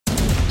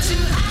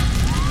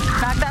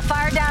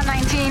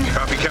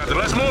Captain.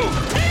 Let's move.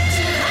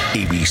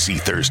 ABC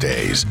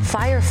Thursdays.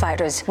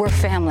 Firefighters, we're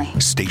family.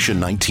 Station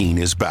 19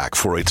 is back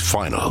for its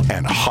final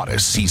and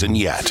hottest season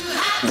yet.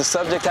 The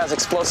subject has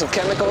explosive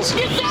chemicals.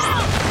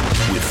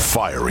 With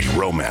fiery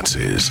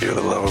romances. You're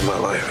the love of my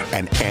life.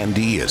 And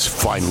Andy is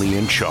finally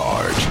in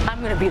charge. I'm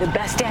going to be the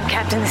best damn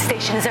captain the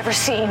station has ever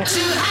seen.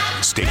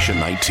 Station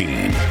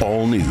 19.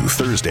 All new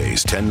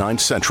Thursdays, 10/9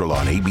 Central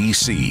on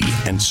ABC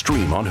and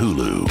stream on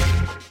Hulu.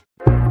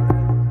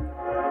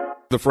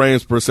 The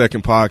Frames Per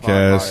Second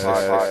podcast.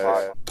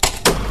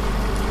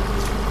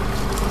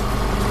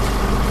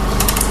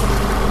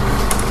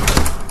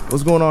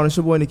 What's going on? It's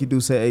your boy Nicky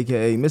Duce,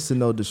 a.k.a. Mr.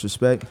 No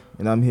Disrespect,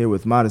 and I'm here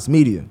with Modest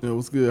Media. Yeah,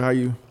 what's good? How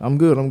you? I'm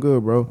good,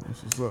 bro.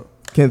 What's up?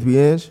 Kenneth B.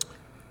 Inge.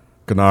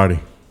 Canardi.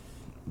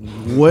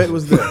 What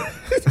was that?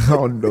 I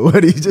don't know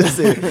what he just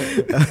said.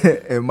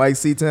 And Mike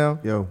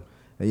Seatown. Yo.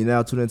 And you're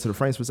now tuned into the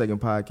Frames Per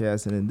Second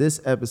podcast, and in this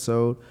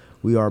episode,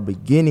 we are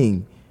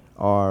beginning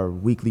our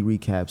weekly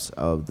recaps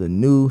of the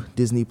new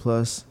Disney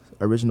Plus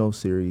original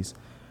series,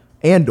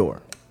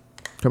 Andor,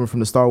 coming from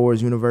the Star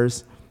Wars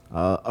universe,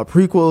 a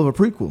prequel of a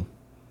prequel.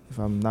 If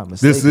I'm not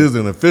mistaken. This is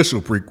an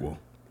official prequel.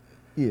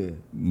 Yeah.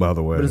 By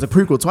the way. But it's a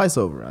prequel twice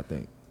over, I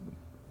think.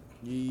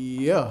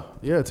 Yeah,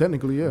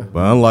 technically, yeah.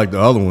 But unlike the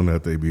other one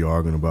that they be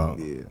arguing about.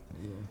 Yeah.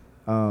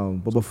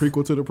 But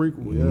prequel to the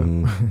prequel,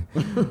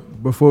 yeah.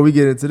 Mm-hmm. Before we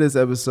get into this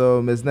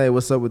episode, Ms. Nay,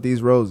 what's up with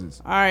these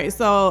roses? All right,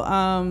 so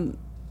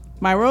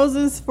my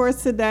roses for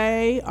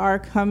today are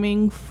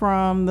coming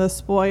from the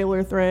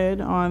spoiler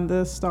thread on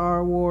the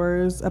Star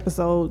Wars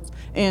episodes,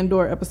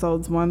 Andor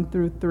episodes 1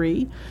 through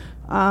 3.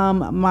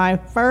 My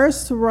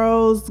first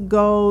rose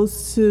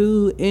goes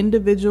to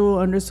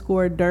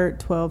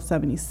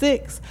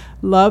individual_dirt1276.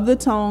 Love the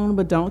tone,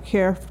 but don't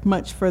care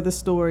much for the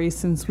story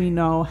since we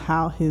know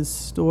how his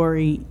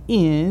story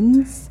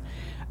ends.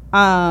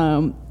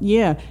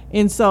 Yeah.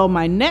 And so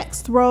my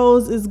next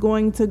rose is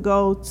going to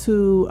go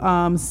to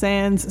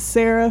Sans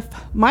Serif.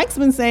 Mike's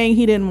been saying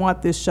he didn't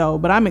want this show,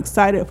 but I'm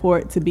excited for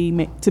it to be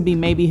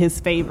maybe his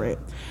favorite.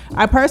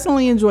 I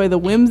personally enjoy the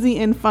whimsy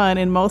and fun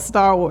in most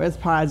Star Wars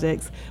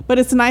projects, but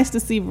it's nice to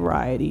see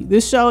variety.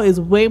 This show is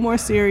way more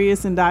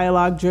serious and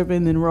dialogue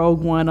driven than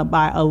Rogue One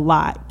by a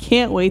lot.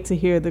 Can't wait to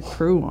hear the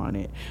crew on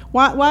it.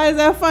 Why is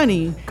that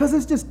funny? Because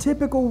it's just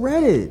typical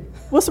Reddit.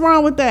 What's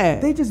wrong with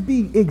that? They just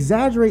be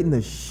exaggerating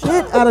the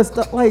shit out of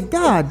stuff. Like,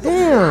 god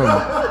damn.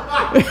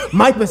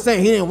 Mike been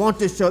saying he didn't want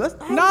this show. But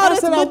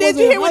did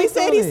you hear what he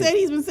said? He said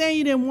he's been saying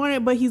he didn't want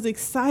it, but he's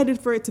excited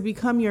for it to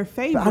become your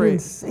favorite. But I didn't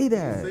say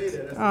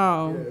that.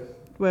 Oh,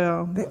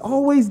 well. They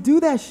always do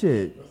that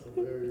shit.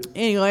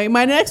 Anyway,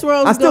 my next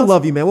rose. I still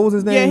love you, man. What was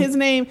his name? Yeah, his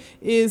name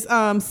is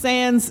Sans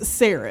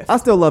Serif. I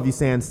still love you,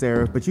 Sans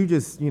Serif, but you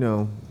just, I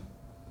don't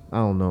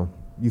know.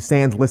 You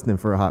Sans listening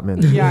for a hot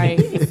minute.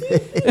 Yikes.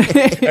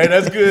 Hey,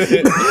 that's good.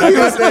 He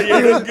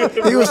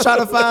was trying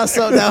to find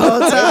something that whole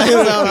time.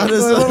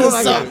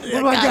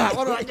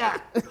 What do I got?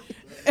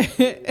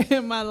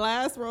 And my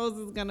last rose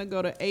is going to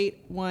go to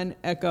 8-1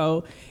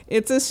 Echo.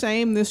 It's a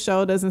shame this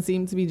show doesn't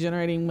seem to be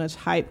generating much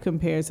hype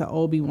compared to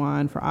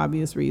Obi-Wan for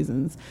obvious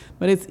reasons,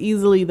 but it's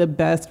easily the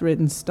best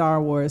written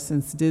Star Wars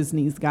since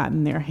Disney's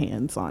gotten their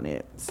hands on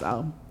it.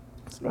 So,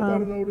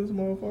 nobody know this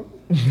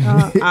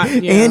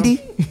motherfucker.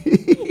 Andy?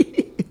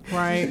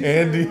 Right.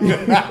 Andy.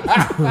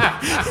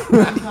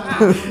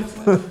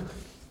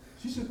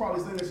 She should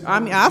probably say that.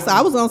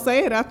 I was going to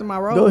say it after my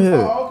rose. Go ahead.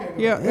 Oh,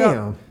 okay.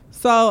 Yeah.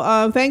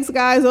 So thanks,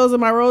 guys. Those are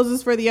my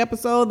roses for the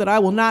episode that I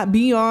will not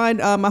be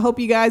on. I hope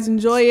you guys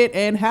enjoy it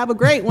and have a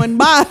great one.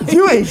 Bye.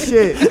 You ain't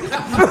shit.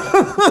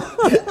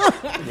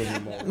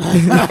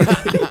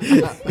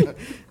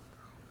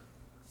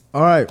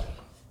 All right.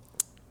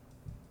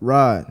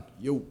 Rod.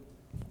 Yo.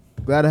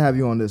 Glad to have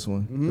you on this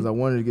one because I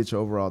wanted to get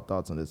your overall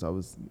thoughts on this. I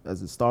was,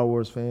 as a Star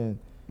Wars fan,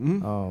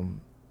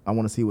 I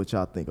want to see what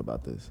y'all think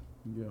about this.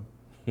 Yeah.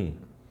 Because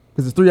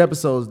there's 3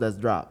 episodes that's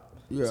dropped.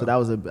 Yeah. So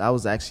I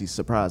was actually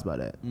surprised by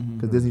that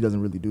because Disney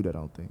doesn't really do that, I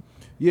don't think.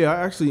 Yeah,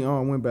 I actually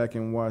went back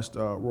and watched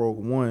Rogue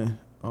One.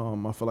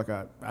 I feel like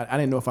I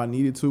didn't know if I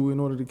needed to in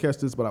order to catch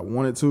this, but I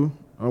wanted to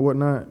or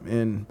whatnot.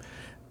 And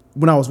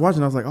when I was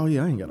watching, I was like, oh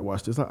yeah, I ain't got to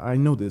watch this. I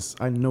know this.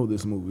 I know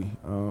this movie.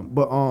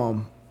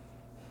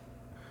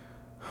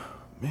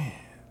 Man,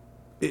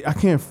 I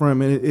can't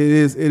front it. It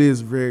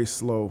is very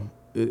slow.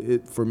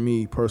 It for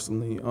me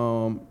personally.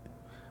 And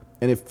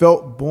it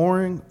felt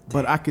boring,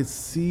 but I could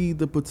see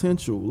the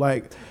potential.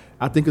 Like,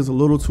 I think it's a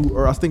little too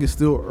early. I think it's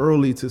still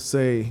early to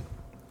say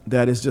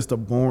that it's just a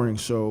boring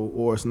show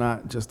or it's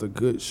not just a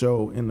good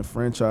show in the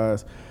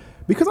franchise,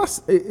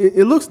 because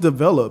it looks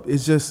developed.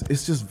 It's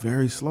just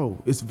very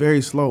slow. It's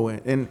very slow,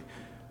 and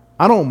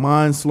I don't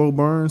mind slow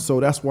burns, so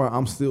that's why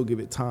I'm still give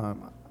it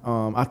time.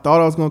 I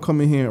thought I was gonna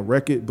come in here and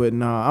wreck it, but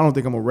nah, I don't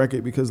think I'm gonna wreck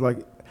it because like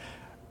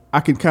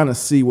I can kind of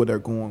see where they're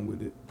going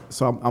with it.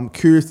 So I'm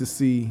curious to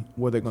see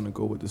where they're gonna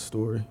go with this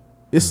story.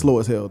 It's slow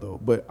as hell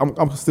though, but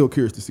I'm still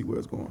curious to see where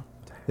it's going.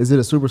 Is it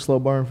a super slow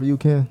burn for you,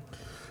 Ken?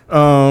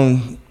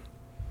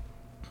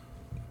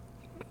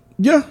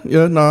 Yeah,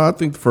 no, I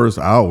think the first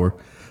hour,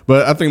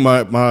 but I think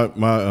my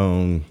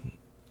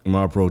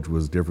my approach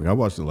was different. I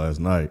watched it last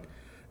night,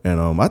 and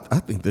I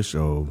think this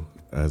show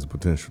has the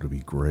potential to be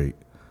great.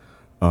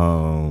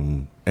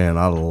 And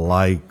I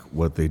like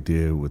what they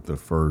did with the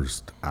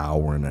first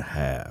hour and a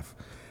half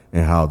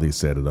and how they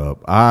set it up.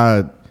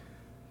 I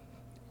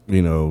didn't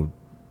even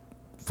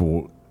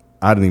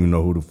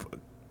know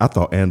I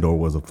thought Andor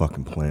was a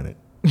fucking planet.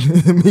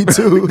 Me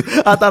too.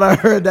 I thought I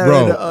heard that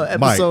in the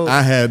episode. Mike,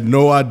 I had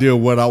no idea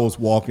what I was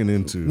walking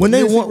into. When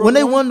they won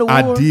the war,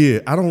 I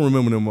did. I don't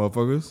remember them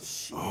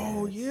motherfuckers.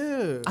 Oh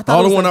yeah.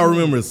 All the one I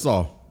remember is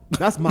Saw.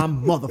 That's my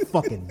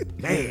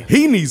motherfucking man.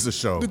 He needs a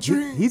show.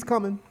 He's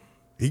coming.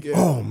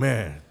 Oh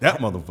man, that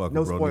motherfucker.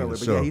 No bro, spoiler,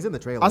 needs a but show. yeah, he's in the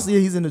trailer. I see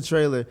he's in the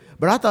trailer,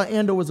 but I thought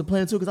Andor was a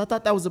planet too because I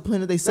thought that was the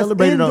planet they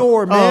celebrated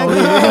Andor, on. man.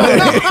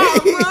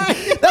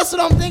 That's what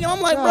I'm thinking.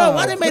 I'm like, bro,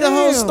 why they made a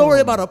whole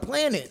story about a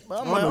planet?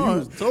 I'm like, He oh.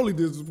 was totally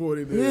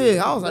disappointed. There.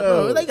 Yeah, I was like,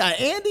 bro, they got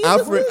Andy. I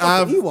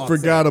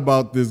forgot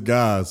about this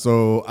guy,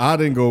 so I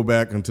didn't go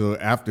back until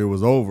after it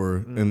was over,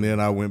 and then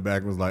I went back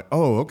and was like,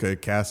 oh, okay,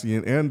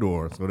 Cassian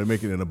Andor. So they're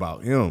making it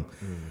about him,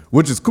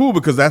 which is cool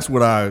because that's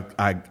what I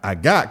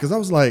got. Because I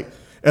was like,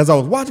 as I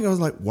was watching, I was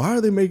like, why are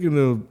they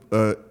making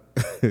a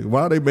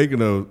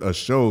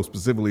show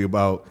specifically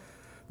about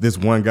this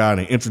one guy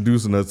and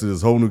introducing us to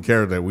this whole new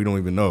character that we don't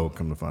even know?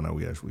 Come to find out,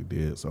 we actually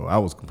did. So I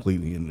was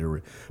completely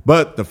ignorant.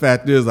 But the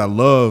fact is, I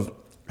love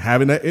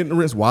having that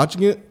ignorance,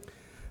 watching it,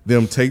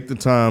 them take the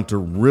time to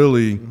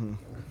really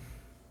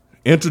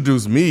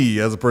introduce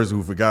me as a person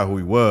who forgot who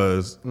he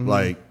was,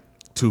 like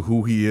to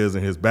who he is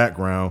and his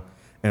background,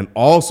 and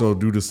also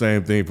do the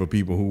same thing for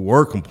people who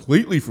were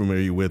completely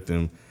familiar with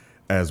him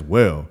as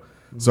well.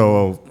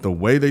 So the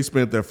way they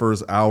spent that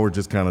first hour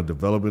just kind of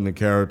developing the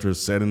characters,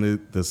 setting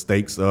the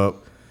stakes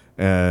up,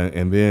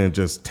 and then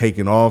just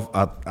taking off,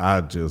 I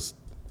thought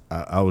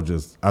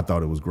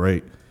it was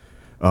great.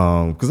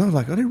 Because I was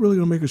like, are they really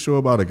gonna make a show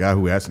about a guy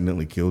who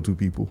accidentally killed 2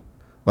 people?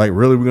 Like,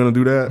 really, we're gonna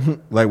do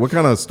that? Like, what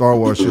kind of Star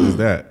Wars shit is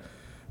that?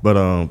 But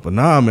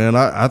nah, man,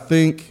 I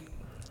think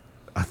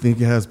it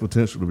has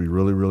potential to be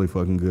really, really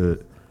fucking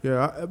good.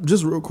 Yeah,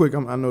 just real quick.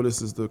 I know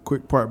this is the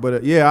quick part,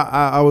 but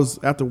I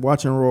was after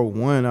watching Rogue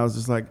One, I was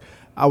just like,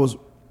 I was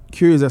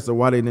curious as to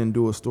why they didn't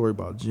do a story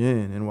about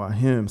Jin and why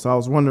him. So I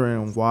was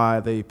wondering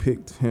why they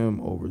picked him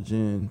over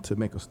Jin to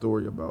make a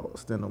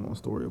standalone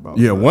story about.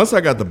 Yeah, her. once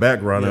I got the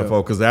background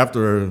info, because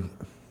after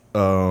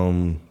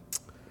I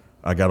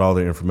got all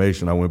the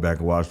information, I went back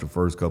and watched the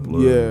first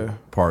couple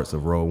of parts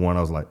of Rogue One.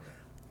 I was like,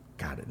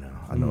 got it now.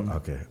 I know.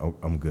 Okay,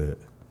 I'm good.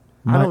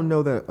 I don't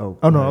know that. Oh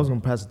no, I was gonna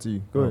pass it to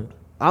you. Go ahead.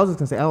 I was just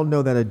gonna say I don't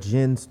know that a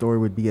Jin story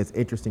would be as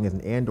interesting as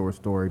an Andor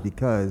story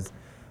because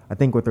I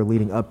think what they're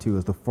leading up to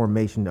is the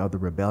formation of the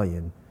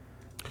rebellion,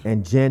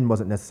 and Jin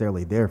wasn't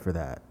necessarily there for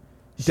that.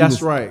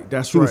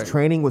 She was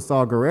training with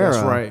Saw Gerrera.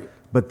 That's right.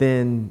 But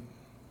then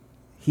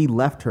he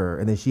left her,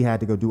 and then she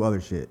had to go do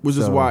other shit. Which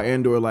is why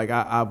Andor, like,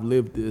 I've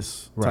lived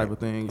this type of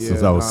thing. Yeah,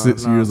 Since I was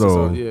 6 years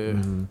old. Yeah,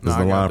 That's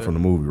the line from the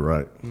movie,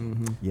 right?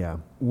 Yeah.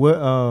 What,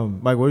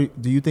 Mike?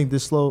 Do you think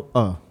this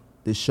show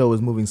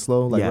is moving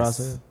slow? Like Ross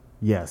said.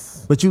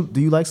 Yes. But do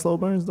you like slow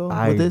burns though?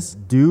 I with this?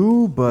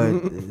 do, but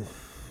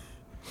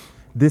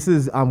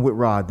I'm with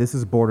Rod. This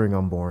is bordering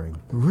on boring.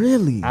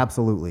 Really?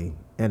 Absolutely.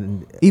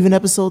 And even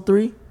episode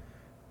 3?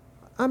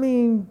 I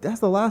mean, that's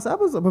the last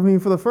episode. I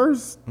mean, for the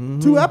first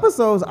 2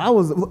 episodes,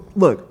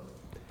 look,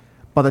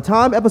 by the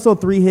time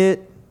episode 3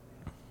 hit,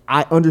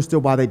 I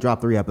understood why they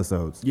dropped 3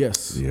 episodes.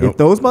 Yes. Yep. If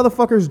those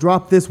motherfuckers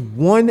dropped this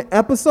 1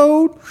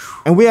 episode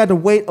and we had to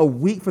wait a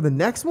week for the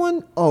next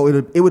one,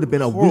 it would have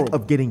been a week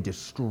of getting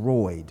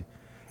destroyed.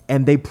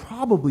 And they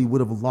probably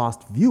would have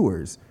lost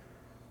viewers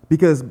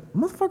because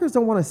motherfuckers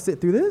don't want to sit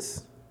through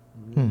this.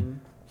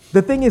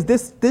 The thing is,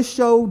 this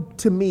show,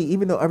 to me,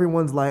 even though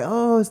everyone's like,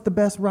 oh, it's the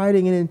best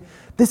writing and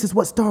this is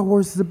what Star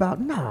Wars is about.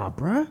 Nah,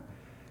 bruh.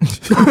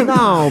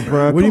 No,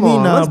 bro. What do you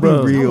mean, nah, let's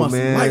bro? be real,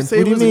 man. What do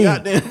you mean?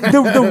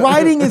 The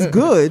writing is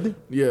good,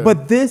 Yeah.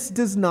 but this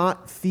does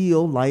not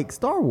feel like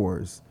Star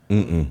Wars.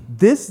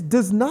 This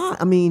does not.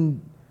 I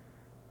mean,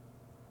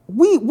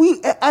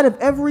 we out of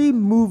every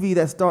movie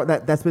that's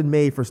been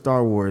made for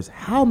Star Wars,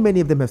 how many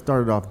of them have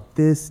started off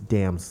this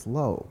damn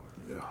slow?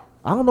 Yeah.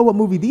 I don't know what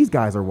movie these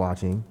guys are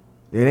watching.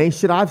 It ain't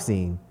shit I've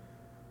seen.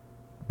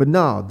 But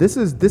no, this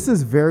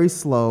is very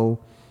slow.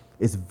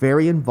 It's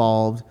very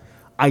involved.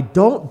 I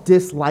don't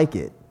dislike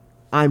it.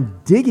 I'm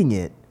digging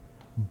it,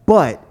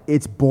 but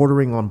it's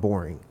bordering on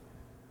boring.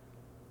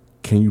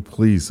 Can you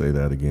please say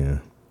that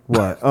again?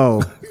 What?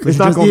 Oh, it's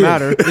not going to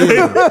matter.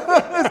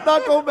 It's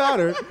not going to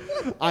matter.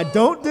 I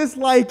don't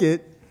dislike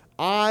it.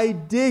 I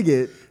dig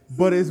it,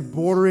 but it's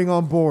bordering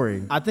on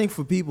boring. I think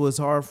for people, it's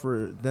hard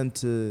for them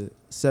to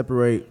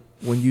separate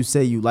when you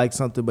say you like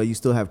something, but you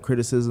still have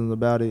criticisms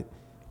about it.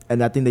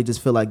 And I think they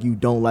just feel like you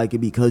don't like it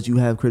because you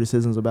have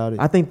criticisms about it.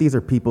 I think these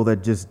are people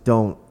that just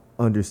don't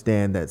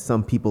understand that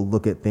some people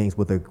look at things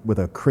with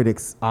a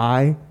critic's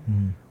eye,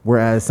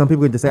 whereas some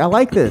people can just say, I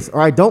like this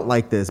or I don't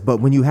like this. But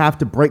when you have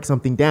to break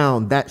something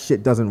down, that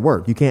shit doesn't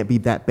work. You can't be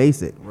that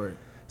basic. Right.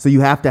 So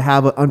you have to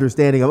have an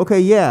understanding of, okay,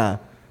 yeah,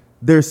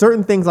 there's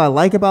certain things I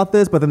like about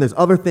this, but then there's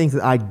other things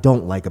that I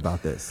don't like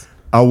about this.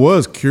 I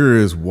was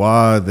curious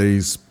why they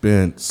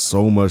spent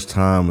so much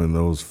time in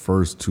those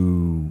first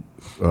two,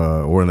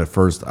 or in that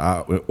first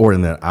hour, or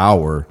in that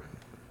hour,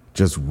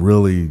 just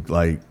really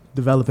like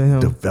Developing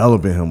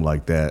him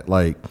like that.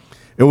 Like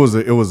it was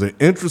an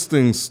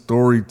interesting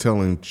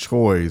storytelling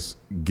choice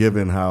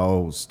given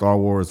how Star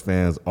Wars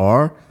fans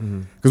are,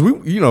 because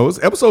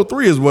it's episode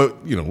 3 is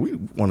what we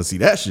want to see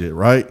that shit,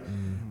 right?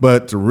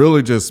 But to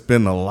really just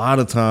spend a lot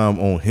of time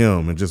on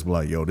him and just be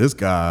like, yo, this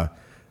guy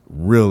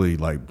really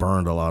like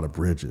burned a lot of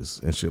bridges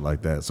and shit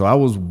like that. So I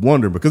was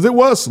wondering, because it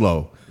was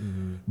slow,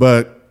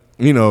 but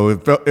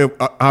it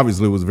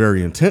obviously was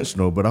very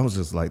intentional, but I was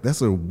just like,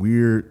 that's a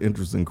weird,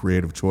 interesting,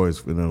 creative choice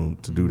for them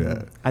to do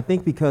that. I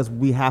think because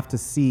we have to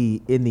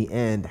see in the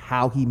end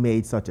how he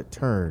made such a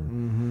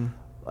turn.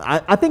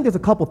 I think there's a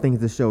couple things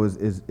this show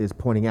is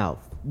pointing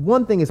out.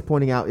 One thing is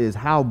pointing out is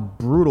how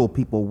brutal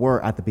people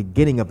were at the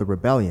beginning of the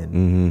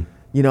rebellion.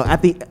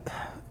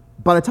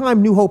 By the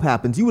time New Hope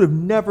happens, you would have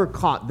never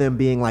caught them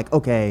being like,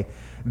 okay,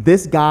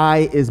 this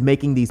guy is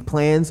making these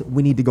plans,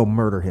 we need to go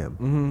murder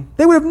him.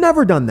 They would have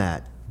never done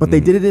that, but they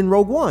did it in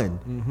Rogue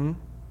One.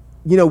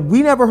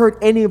 We never heard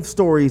any of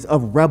stories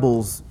of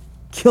rebels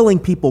killing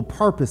people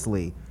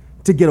purposely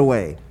to get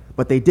away,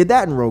 but they did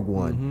that in Rogue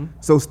One.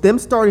 So them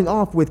starting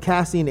off with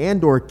Cassian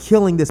Andor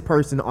killing this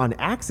person on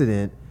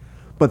accident,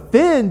 but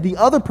then the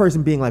other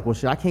person being like, well,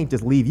 shit, I can't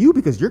just leave you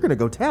because you're going to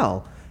go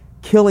tell,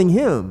 killing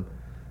him.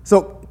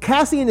 So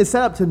Cassian is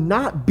set up to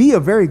not be a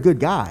very good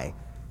guy.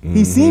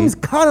 He seems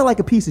kind of like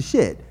a piece of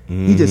shit.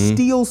 He just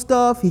steals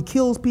stuff. He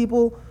kills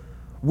people.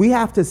 We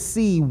have to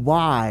see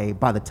why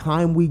by the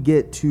time we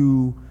get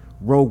to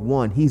Rogue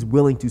One, he's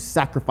willing to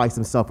sacrifice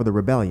himself for the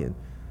rebellion.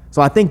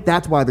 So I think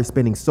that's why they're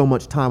spending so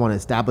much time on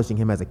establishing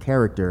him as a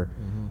character.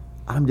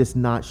 I'm just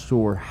not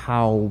sure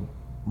how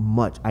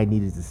much I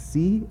needed to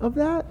see of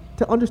that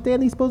to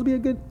understand he's supposed to be a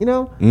good,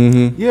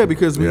 Yeah,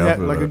 because we have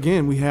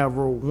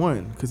Rogue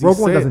One. Because Rogue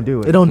One doesn't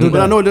do it. It don't do But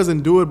that. I know it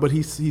doesn't do it, but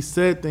he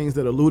said things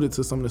that alluded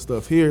to some of the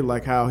stuff here,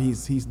 like how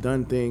he's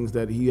done things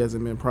that he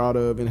hasn't been proud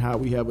of, and how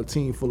we have a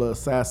team full of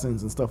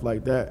assassins and stuff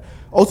like that.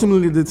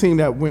 Ultimately, the team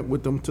that went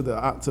with them to the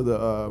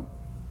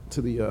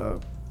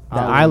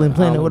island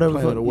planet,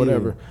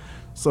 whatever.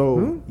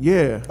 So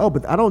yeah. Oh,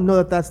 but I don't know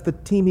that that's the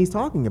team he's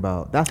talking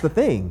about. That's the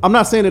thing. I'm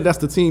not saying that that's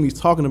the team he's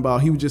talking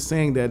about. He was just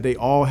saying that they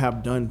all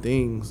have done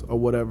things or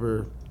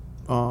whatever.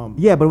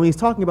 Yeah, but when he's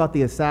talking about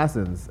the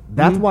assassins,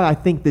 that's why I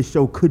think this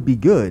show could be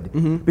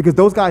good, because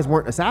those guys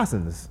weren't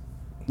assassins.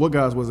 What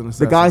guys wasn't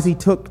assassins? The guys he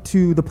took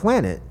to the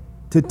planet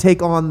to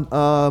take on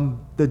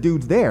the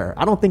dudes there.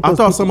 I don't think those I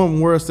thought people- some of them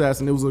were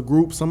assassins. It was a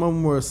group. Some of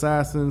them were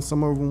assassins.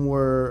 Some of them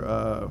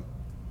were.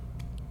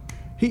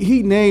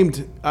 He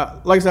named,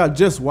 like I said, I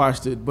just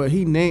watched it, but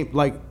he named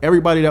like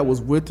everybody that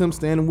was with him,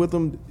 standing with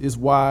him, is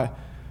why,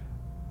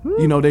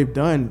 they've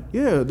done.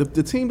 Yeah,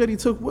 the team that he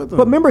took with him.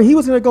 But remember, he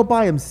was going to go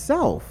by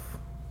himself,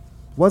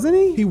 wasn't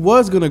he? He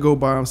was gonna go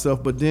by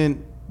himself, but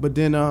then,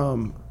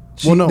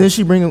 Did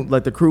she bring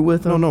like the crew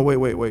with her? No,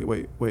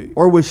 wait.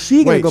 Or was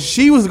she going to go?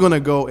 She was gonna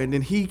go, and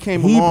then he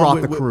came He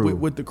along brought the crew.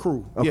 with the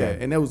crew. Okay. Yeah,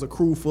 and there was a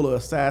crew full of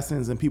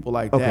assassins and people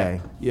like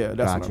Okay. that. Yeah,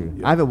 that's Got what you.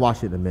 yeah. I haven't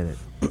watched it in a minute.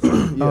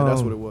 Yeah,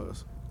 that's what it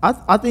was.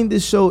 I think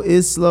this show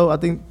is slow. I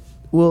think,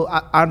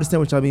 I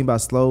understand what y'all mean by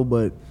slow,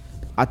 but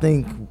I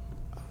think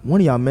one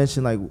of y'all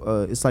mentioned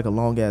it's like a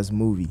long ass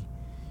movie.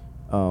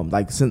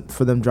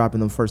 For them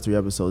dropping them first 3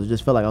 episodes, it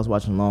just felt like I was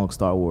watching a long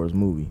Star Wars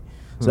movie.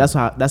 So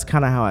that's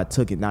kind of how I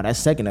took it. Now that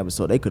second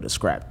episode, they could have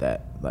scrapped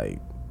that,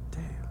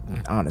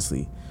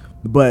 honestly.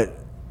 But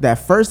that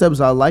first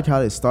episode, I like how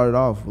they started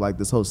off like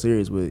this whole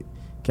series with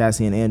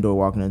Cassian Andor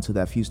walking into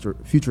that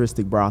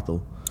futuristic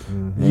brothel.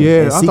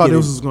 Yeah, I thought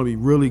this was going to be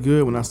really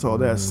good when I saw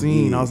that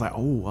scene. I was like,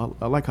 oh,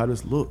 I like how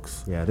this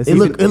looks. Yeah, It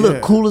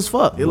looked cool as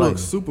fuck. It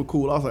looks super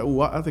cool. I was like,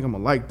 oh, I think I'm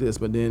going to like this.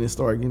 But then it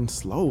started getting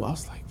slow. I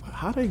was like,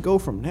 how they go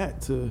from that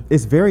to...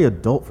 It's very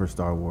adult for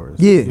Star Wars.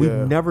 Yeah. We've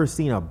Yeah. never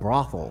seen a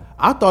brothel.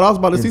 I thought I was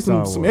about to In see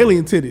Star some Wars.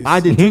 alien titties. I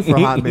did too for a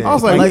hot minute. I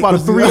was like, you about to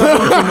see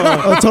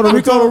that? Total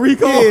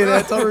Recall. Yeah,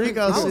 that Total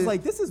Recall I shit. was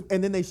like, this is...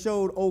 And then they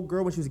showed old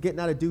girl when she was getting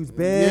out of dude's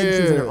bed.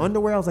 She was in her Yeah.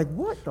 underwear. I was like,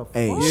 what the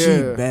Hey, fuck? she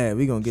Yeah. bad.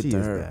 We gonna get She to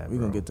is her. bad, We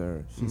gonna bro. get to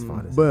her. She's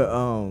fine as But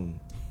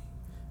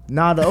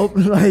the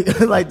open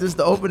like just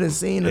the opening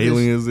scene of this.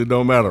 Aliens, it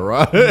don't matter,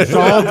 right?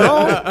 Y'all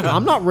don't?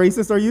 I'm not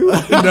racist, are you?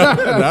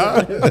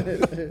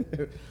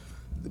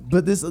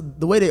 But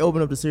the way they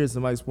open up the series, to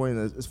Mike's point,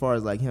 as far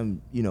as like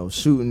him,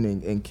 shooting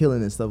and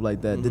killing and stuff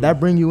like that, did that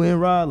bring you in,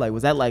 Rod? Like,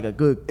 was that like a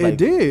good? Like,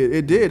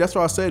 It did. That's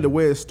why I said the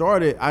way it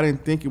started, I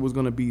didn't think it was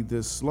going to be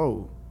this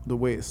slow. The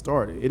way it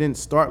started, it didn't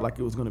start like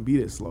it was going to be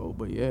this slow.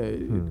 But yeah,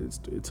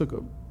 it took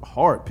a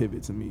hard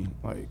pivot to me.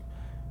 Like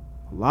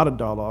a lot of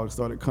dialogue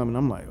started coming.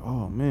 I'm like,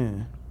 oh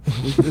man,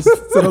 this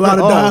a lot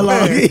of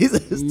dialogue.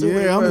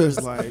 yeah, I'm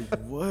just like,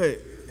 what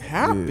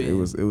happened? It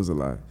was a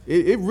lot.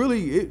 It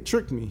really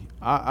tricked me.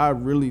 I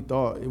really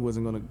thought it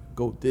wasn't gonna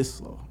go this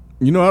slow.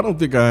 You know, I don't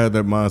think I had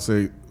that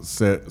mindset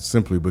set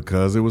simply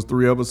because it was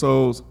 3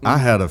 episodes. I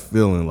had a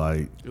feeling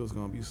like It was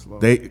gonna be slow.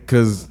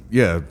 because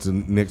to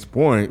Nick's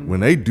point, when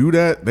they do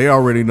that, they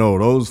already know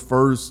those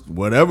first,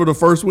 whatever the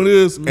first one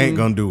is, ain't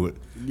gonna do it.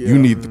 You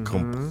need the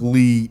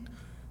complete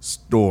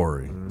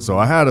story. So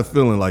I had a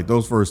feeling like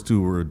those first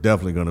 2 were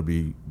definitely gonna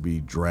be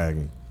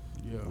dragging.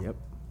 Yep.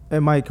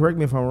 And Mike, correct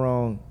me if I'm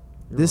wrong.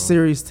 This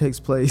series takes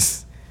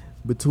place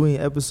between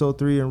episode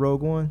 3 and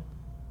Rogue One.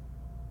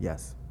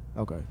 Yes.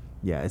 Okay.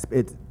 Yeah.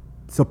 It's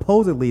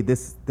supposedly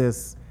this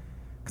because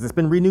it's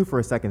been renewed for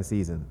a 2nd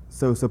season.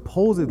 So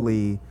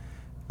supposedly,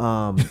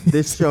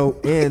 this show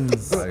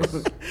ends.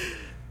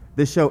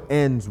 This show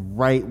ends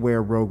right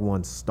where Rogue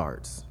One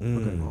starts.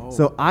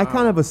 So I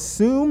kind of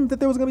assumed that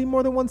there was going to be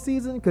more than 1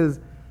 season because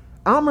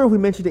I don't remember if we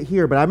mentioned it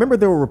here, but I remember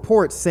there were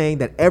reports saying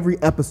that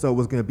every episode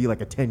was going to be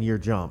like a 10-year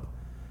jump.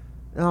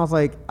 And I was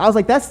like,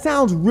 that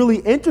sounds really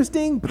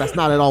interesting, but that's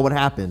not at all what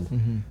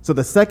happened. So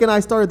the second I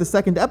started the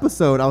 2nd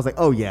episode, I was like,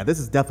 oh yeah, this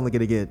is definitely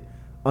going to get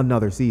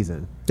another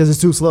season. Because it's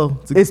too slow.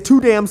 It's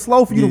too damn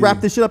slow for you to wrap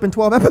this shit up in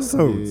 12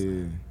 episodes.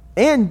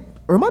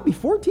 Or it might be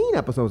 14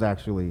 episodes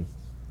actually.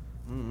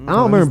 I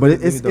don't remember, but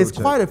it's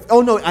quite a.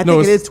 Oh no, I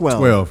think it is 12.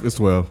 12. It's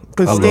 12.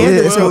 Because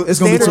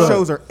standard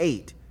shows are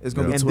 8. It's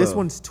gonna be 12. And this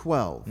one's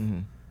 12.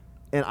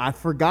 And I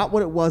forgot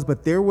what it was,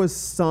 but there was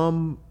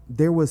some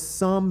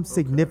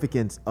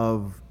significance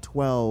of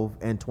 12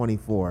 and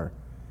 24.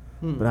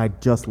 But I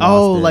just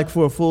lost it. Like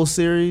for a full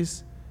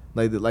series,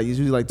 like it's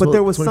usually like. 12, but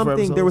there was 24 something.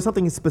 episodes? There was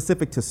something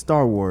specific to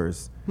Star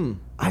Wars.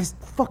 I just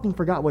fucking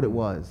forgot what it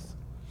was.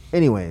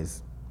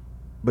 Anyways,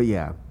 but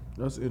yeah.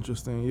 That's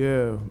interesting.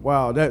 Yeah.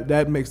 Wow.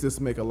 That makes this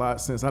make a lot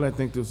of sense. I didn't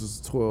think this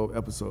was 12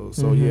 episodes.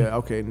 So yeah.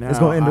 Okay. Now It's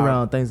gonna end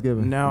around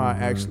Thanksgiving. Now I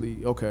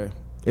actually okay.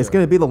 It's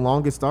going to be the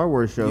longest Star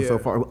Wars show so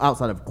far,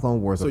 outside of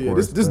Clone Wars, So of yeah,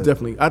 course. this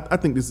definitely. I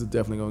think this is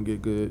definitely gonna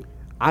get good.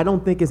 I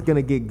don't think it's going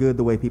to get good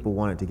the way people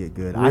want it to get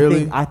good.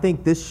 Really? I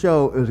think this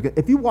show is.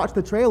 If you watch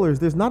the trailers,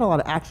 there's not a lot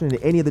of action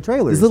in any of the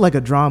trailers. This looks like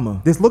a drama.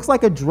 This looks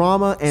like a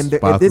drama, and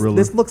Spy thriller.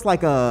 this looks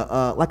like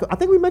I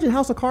think we mentioned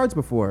House of Cards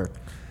before.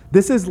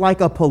 This is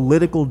like a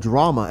political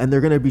drama, and they're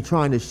going to be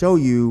trying to show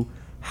you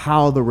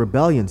how the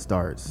rebellion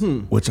starts.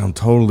 Which I'm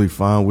totally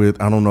fine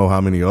with. I don't know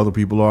how many other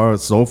people are.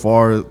 So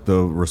far,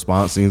 the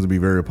response seems to be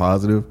very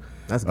positive.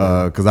 That's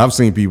good. Because I've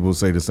seen people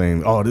say the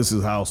same. Oh, this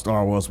is how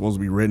Star Wars is supposed to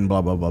be written.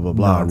 Blah blah blah blah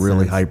blah. Nonsense.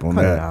 Really hype on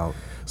Cut it that. out.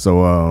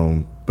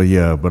 So,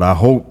 but I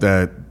hope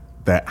that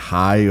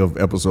high of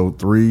episode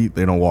 3,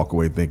 they don't walk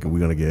away thinking we're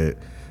gonna get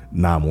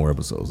 9 more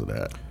episodes of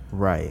that.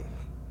 Right.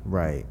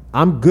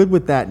 I'm good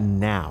with that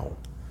now.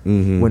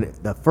 When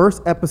the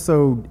first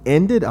episode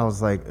ended, I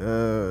was like,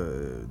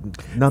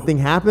 nothing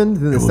happened.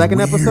 Then the second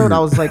episode, I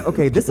was like,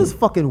 okay, this is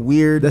fucking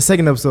weird. That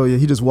 2nd episode,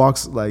 he just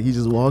walks like he's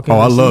just walking. Oh,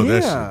 I love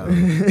that Yeah.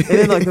 shit. And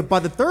then like by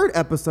the 3rd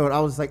episode, I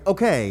was like,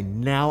 okay,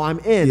 now I'm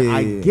in.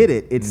 I get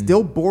it. It's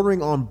still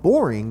bordering on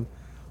boring,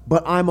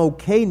 but I'm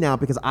okay now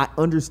because I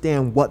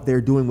understand what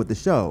they're doing with the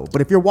show. But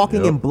if you're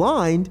walking in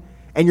blind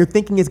and you're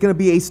thinking it's going to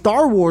be a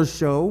Star Wars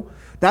show,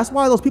 that's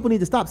why those people need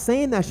to stop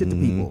saying that shit to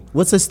people.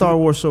 What's a Star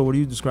Wars show? What are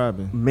you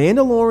describing?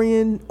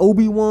 Mandalorian,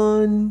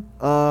 Obi-Wan,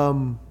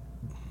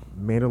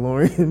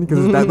 Mandalorian,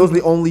 because those are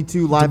the only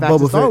 2 live-action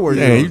Boba Star Fett. Wars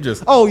Yeah, shows. you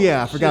just Oh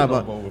yeah, I forgot on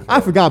about Boba Fett.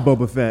 I forgot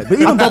Boba Fett. But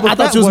even Boba I Fett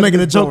thought you was making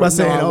a joke by boring.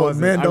 saying, I "Oh,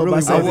 wasn't. Mando," I really by I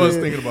saying was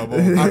it. thinking about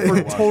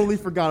Boba. totally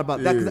forgot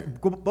about that because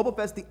Boba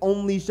Fett's the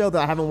only show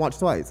that I haven't watched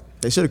twice.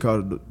 They should have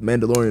called it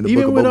Mandalorian. The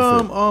Even Book with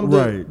of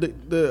Boba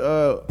Fett.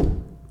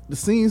 the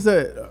scenes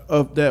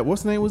that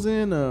what's his name was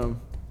in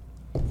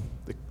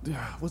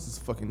what's his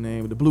fucking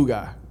name, the blue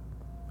guy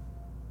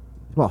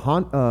Well,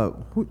 Han.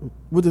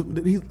 with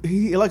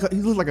he looks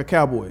like a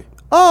cowboy.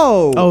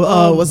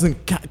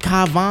 Wasn't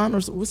Kai Von or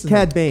what's his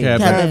Cad name? Bane.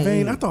 Cad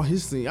Bane. I thought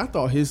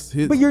his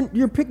But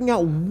you're picking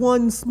out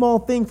one small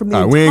thing from the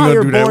All right, we ain't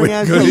entire gonna do that. boring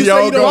ass show. Because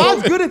y'all go- I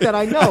was good at that,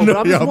 I know.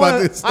 But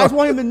I just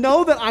want him to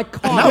know that I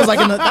caught. That was like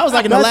in the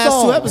That's last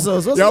all. 2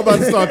 episodes. wasn't Y'all it? about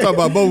to start talking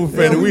about Boba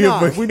Fett, and We're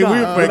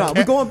not.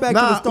 We're going back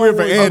to the Star we're for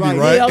Wars. Andy,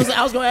 right? Yeah,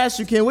 I was gonna ask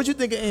you, Ken, what you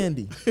think of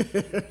Andy?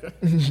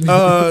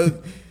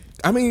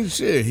 I mean,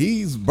 shit,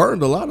 he's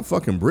burned a lot of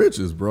fucking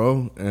bridges,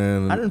 bro.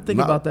 And I didn't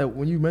think about that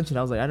when you mentioned.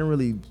 I was like, I didn't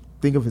really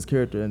think of his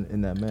character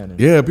in that manner.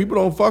 Yeah, people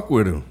don't fuck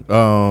with him.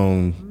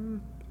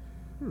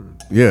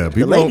 Yeah, The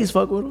people. ladies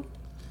fuck with him.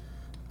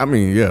 I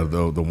mean, yeah,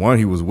 the one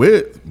he was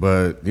with,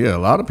 but yeah, a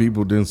lot of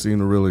people didn't seem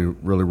to really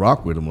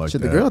rock with him like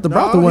Shit, that. the girl at the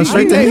brothel went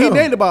straight to He him.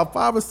 named about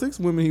 5 or 6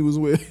 women he was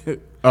with.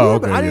 Oh, Yeah,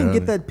 okay. but I didn't yeah.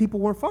 get that people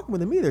weren't fucking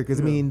with him either.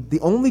 Because I mean, the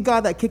only guy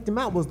that kicked him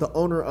out was the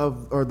owner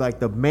of, or like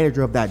the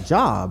manager of that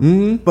job.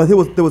 But there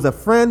was a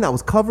friend that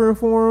was covering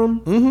for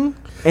him.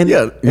 And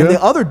Yeah, and yeah.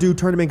 the other dude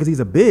turned him in because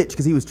he's a bitch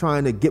because he was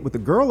trying to get with the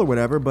girl or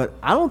whatever. But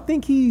I don't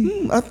think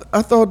he.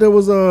 I thought there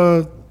was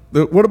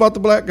what about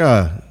the black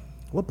guy?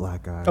 What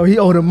black guy? Oh, he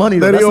owed him money.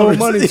 That though. he That's owed what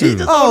money he to.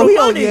 just Oh, owed him he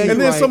owed- money. yeah, And you're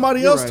then right,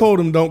 somebody you're else right. told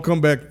him don't come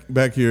back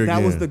here That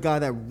again. was the guy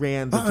that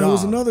ran the job. It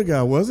was another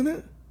guy, wasn't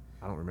it?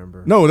 I don't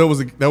remember. No, that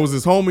was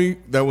his homie.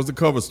 That was the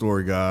cover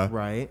story guy.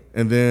 Right.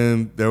 And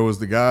then there was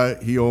the guy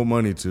he owed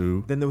money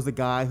to. Then there was the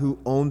guy who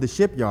owned the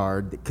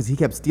shipyard because he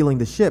kept stealing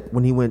the ship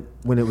when it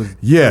was.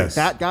 Yes.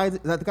 That guy, is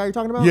that the guy you're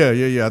talking about? Yeah.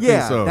 I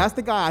think so. That's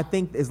the guy I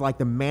think is like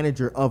the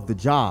manager of the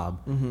job.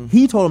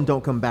 He told him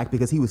don't come back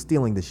because he was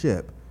stealing the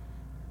ship.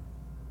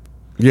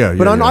 Yeah.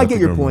 But I get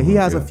think your I point. He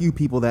remember, has a yeah. few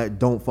people that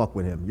don't fuck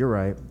with him. You're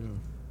right.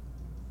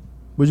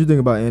 What you think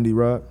about Andy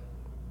Rock?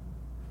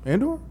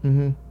 Andor?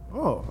 Mm-hmm.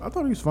 Oh, I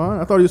thought he was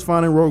fine. I thought he was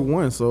fine in Rogue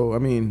One. So I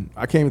mean,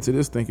 I came into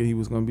this thinking he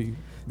was going to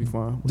be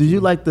fine. Did you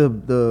like the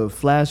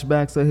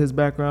flashbacks of his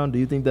background? Do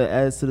you think that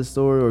adds to the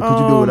story, or could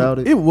you do without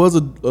it? It was a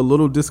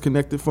little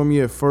disconnected for me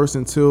at first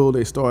until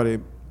they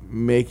started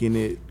making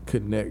it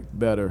connect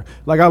better.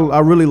 Like I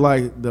really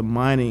like the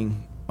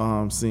mining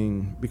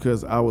scene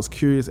because I was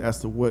curious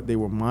as to what they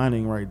were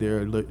mining right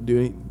there.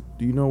 Do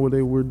you know what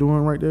they were doing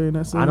right there in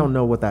that scene? I don't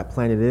know what that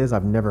planet is.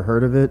 I've never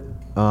heard of it.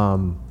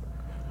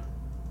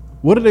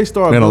 What did they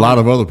start? And building? a lot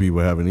of other people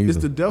haven't either. Is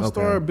the Death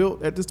Star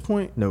built at this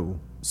point? No.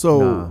 So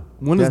Nah.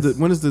 when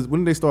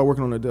did they start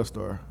working on the Death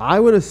Star? I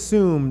would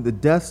assume the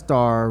Death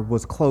Star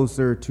was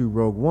closer to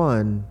Rogue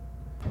One.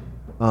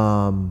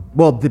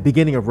 Well, the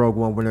beginning of Rogue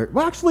One.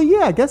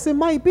 I guess it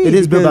might be. It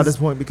is built at this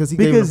point because he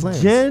gave him the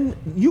plans. Jen,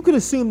 you could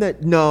assume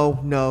that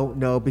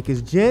no,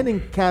 because Jen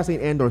and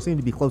Cassian Andor seem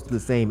to be close to the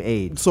same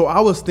age. So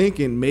I was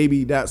thinking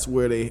maybe that's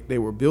where they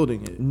were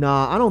building it.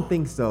 Nah, I don't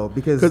think so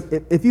because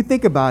if you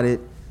think about it,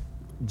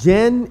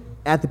 Jen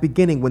at the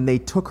beginning when they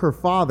took her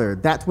father,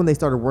 that's when they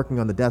started working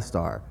on the Death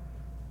Star.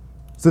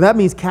 So that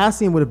means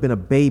Cassian would have been a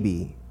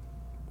baby.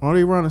 Are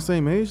they around the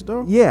same age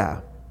though?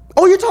 Yeah.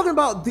 Oh, you're talking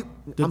about the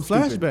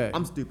flashback.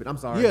 I'm stupid. I'm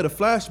sorry. Yeah, the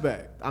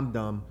flashback. I'm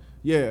dumb.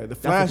 Yeah, the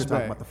That's what you're talking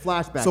flashback. about, the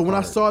flashback So when I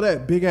part. saw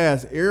that big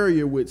ass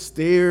area with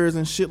stairs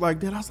and shit like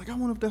that, I was like, I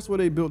wonder if that's where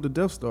they built the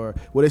Death Star,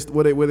 where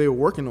they were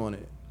working on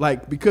it.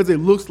 Like because it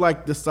looks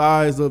like the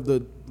size of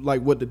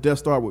what the Death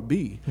Star would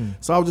be.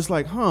 So I was just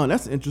like,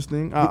 that's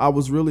interesting. I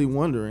was really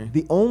wondering.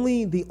 The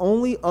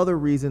only other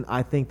reason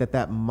I think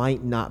that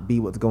might not be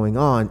what's going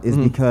on is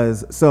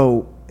because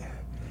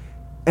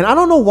and I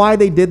don't know why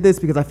they did this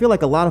because I feel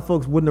like a lot of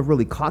folks wouldn't have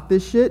really caught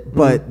this shit,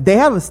 but they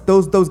have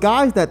those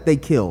guys that they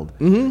killed.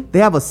 They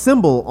have a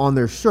symbol on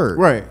their shirt,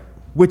 Right.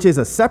 which is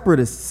a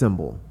separatist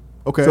symbol.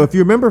 Okay. So if you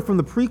remember from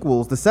the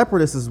prequels, the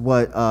separatist is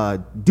what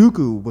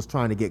Dooku was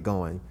trying to get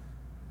going.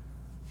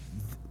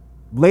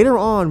 Later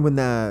on, when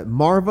the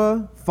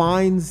Marva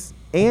finds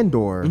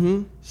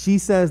Andor, she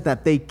says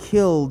that they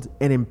killed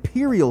an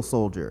Imperial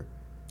soldier.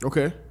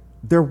 Okay.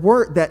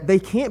 They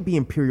can't be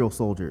Imperial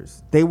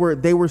soldiers. They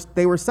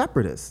were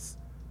separatists.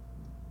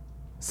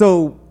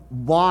 So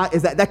why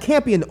is that? That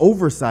can't be an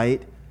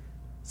oversight.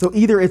 So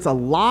either it's a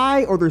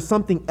lie or there's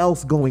something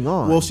else going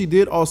on. Well, she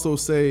did also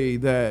say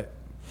that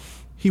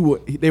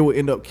they would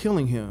end up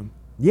killing him.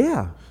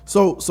 Yeah.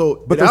 So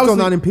But they're still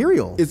not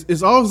Imperial.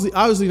 It's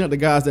obviously not the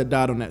guys that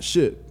died on that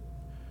ship,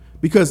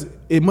 because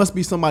it must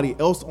be somebody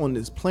else on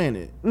this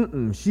planet.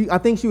 I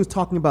think she was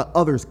talking about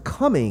others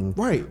coming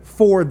Right.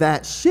 for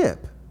that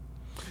ship.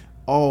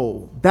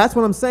 Oh, That's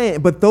what I'm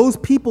saying. But those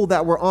people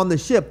that were on the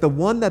ship, the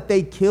one that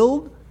they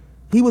killed,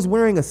 he was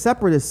wearing a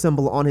separatist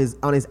symbol on his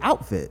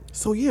outfit.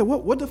 so yeah,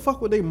 what the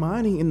fuck were they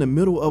mining in the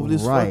middle of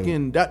this Right.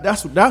 fucking?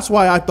 That's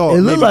why I thought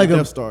It maybe looked like the a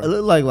Death Star. it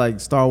looked like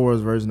Star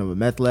Wars version of a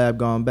meth lab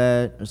gone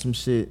bad or some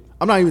shit.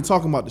 I'm not even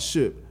talking about the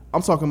ship.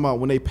 I'm talking about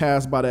when they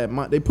passed by that.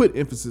 They put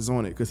emphasis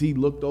on it because he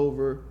looked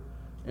over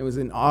and was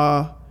in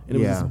awe, and it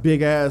was Yeah. this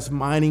big ass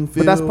mining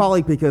field. But that's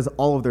probably because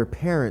all of their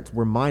parents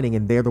were mining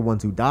and they're the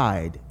ones who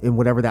died in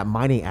whatever that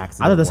mining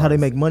accident I thought that's how they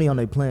was. make money on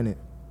their planet.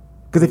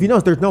 Because if you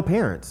notice, there's no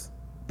parents.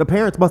 The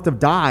parents must have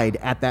died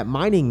at that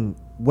mining,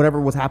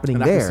 whatever was happening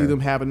and there. I can see them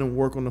having them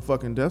work on the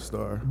fucking Death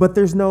Star. But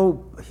there's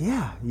no,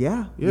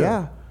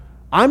 yeah.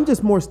 I'm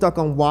just more stuck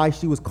on why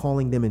she was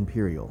calling them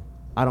Imperial.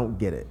 I don't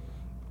get it.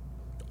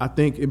 I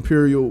think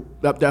Imperial.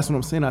 That's what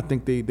I'm saying. I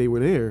think they were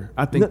there.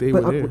 I think No, they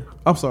but, were there.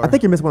 I'm sorry. I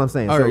think you're missing what I'm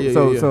saying. All right, yeah.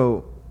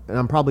 So, and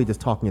I'm probably just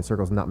talking in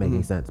circles and not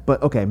making sense.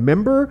 But okay,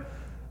 remember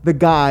the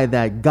guy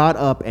that got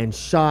up and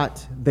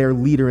shot their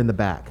leader in the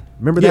back?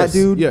 Remember Yes, that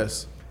dude?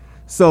 Yes.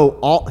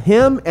 So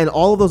him and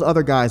all of those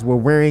other guys were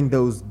wearing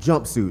those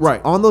jumpsuits.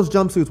 Right. On those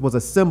jumpsuits was a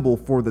symbol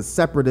for the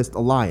Separatist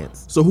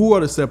Alliance. So who are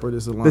the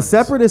Separatist The Alliance?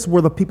 Separatists were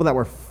the people that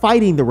were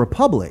fighting the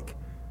Republic.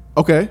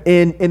 Okay.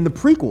 In the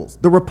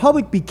prequels, the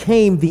Republic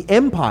became the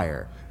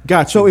Empire.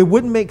 Gotcha. So it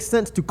wouldn't make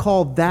sense to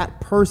call that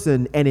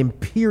person an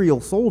Imperial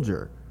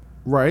soldier.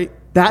 Right.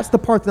 That's the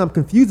part that I'm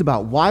confused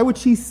about. Why would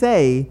she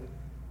say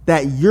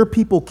that your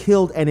people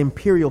killed an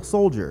Imperial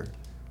soldier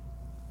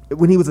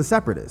when he was a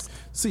Separatist?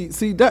 See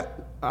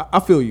that I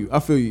feel you.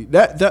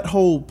 That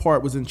whole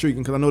part was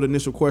intriguing because I know the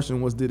initial question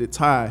was, did it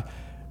tie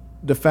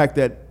the fact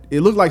that it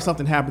looked like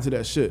something happened to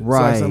that ship? Right.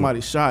 So like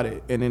somebody shot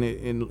it and then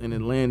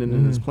it landed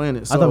in this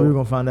planet. So I thought we were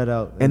gonna find that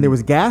out. And there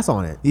was gas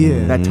on it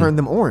that turned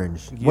them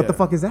orange. What the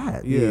fuck is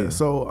that? Yeah.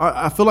 So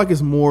I feel like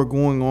it's more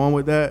going on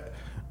with that.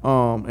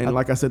 And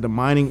like I said, the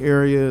mining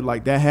area,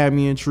 like that had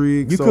me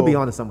intrigued. You So, could be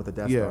onto something with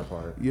the Death yeah, Star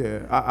part.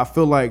 Yeah. I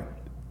feel like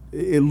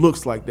It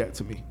looks like that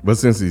to me. But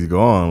since he's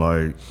gone,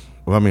 like,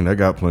 well, I mean, they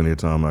got plenty of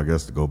time, I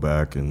guess, to go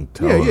back and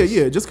tell us.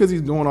 Yeah. Just because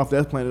he's going off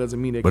that planet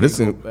doesn't mean they can't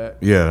go back.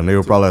 Yeah, and they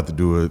will probably have to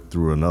do it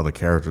through another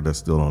character that's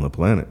still on the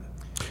planet.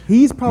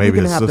 He's probably Maybe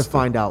going to his have to sister.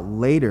 find out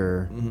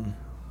later.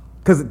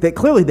 Because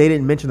clearly they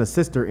didn't mention a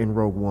sister in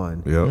Rogue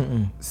One.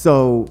 Yep.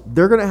 So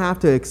they're going to have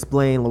to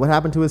explain what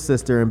happened to his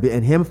sister.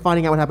 And him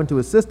finding out what happened to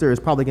his sister is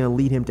probably going to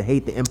lead him to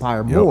hate the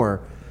Empire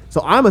more.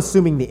 So I'm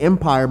assuming the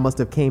Empire must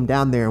have came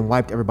down there and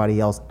wiped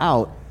everybody else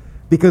out.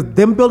 Because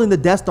them building the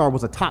Death Star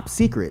was a top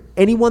secret.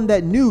 Anyone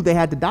that knew, they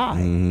had to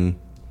die.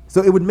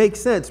 So it would make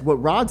sense what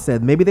Rod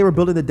said. Maybe they were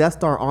building the Death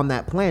Star on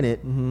that planet.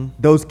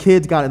 Those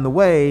kids got in the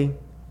way,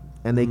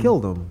 and they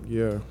killed them.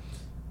 Yeah.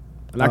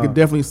 And I could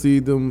definitely see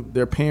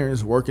their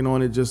parents working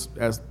on it just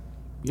as,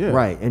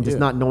 Right, and just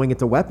not knowing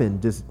it's a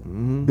weapon, just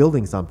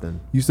building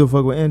something. You still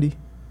fuck with Andy?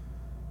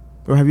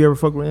 Or have you ever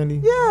fucked with Andy?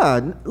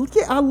 Yeah,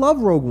 I love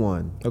Rogue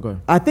One. Okay.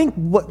 I think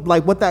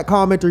what that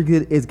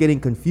commenter is getting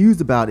confused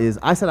about is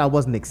I said I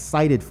wasn't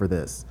excited for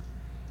this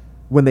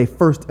when they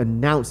first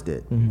announced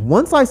it.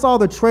 Once I saw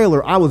the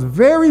trailer, I was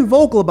very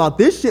vocal about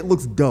this shit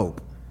looks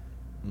dope.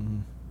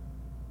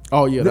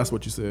 Oh yeah, that's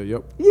what you said.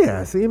 Yep.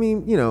 Yeah, see, I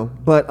mean,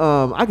 but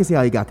I can see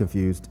how he got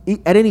confused.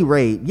 At any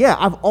rate, yeah,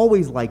 I've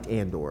always liked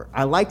Andor.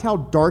 I liked how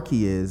dark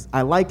he is.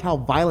 I liked how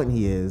violent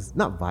he is.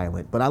 Not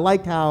violent, but I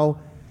liked how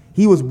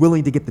he was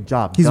willing to get the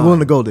job He's done. willing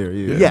to go there.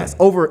 Yeah. Yes,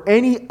 over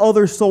any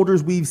other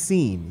soldiers we've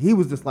seen. He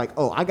was just like,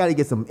 oh, I got to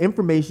get some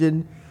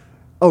information.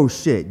 Oh,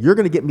 shit, you're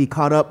going to get me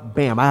caught up.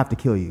 Bam, I have to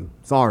kill you.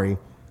 Sorry.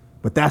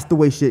 But that's the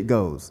way shit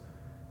goes.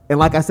 And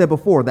like I said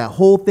before, that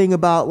whole thing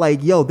about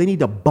like, yo, they need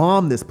to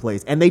bomb this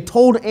place. And they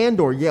told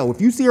Andor, yo, if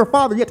you see her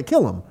father, you have to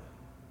kill him.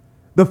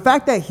 The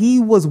fact that he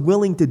was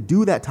willing to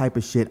do that type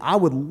of shit, I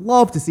would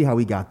love to see how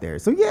he got there.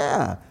 So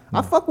yeah,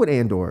 I fuck with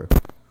Andor.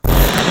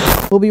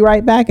 We'll be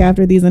right back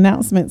after these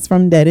announcements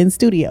from Dead End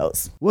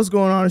Studios. What's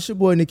going on? It's your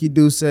boy Nikki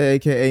Duce,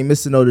 aka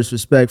Mr. No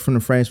Disrespect from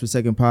the Frames Per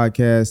Second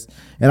podcast.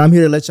 And I'm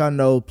here to let y'all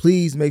know,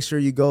 please make sure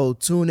you go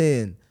tune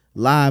in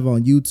live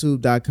on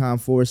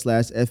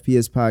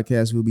youtube.com/FPS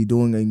podcast. We'll be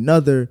doing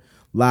another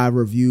live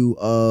review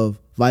of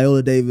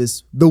Viola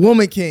Davis, The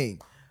Woman King,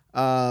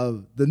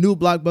 the new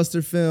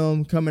blockbuster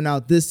film coming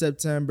out this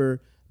September.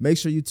 Make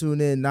sure you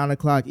tune in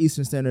 9:00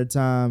 Eastern Standard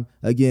Time.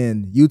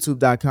 Again,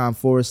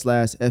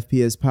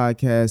 youtube.com/FPS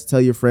podcast. Tell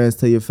your friends,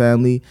 tell your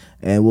family,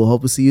 and we'll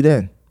hope to see you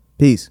then.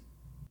 Peace.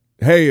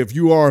 Hey, if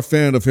you are a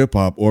fan of hip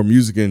hop or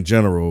music in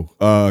general,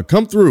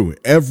 come through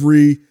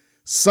every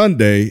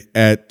Sunday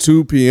at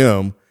 2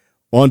 p.m.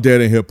 on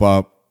Dead End Hip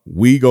Hop.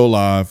 We go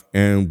live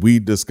and we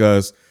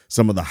discuss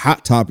some of the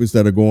hot topics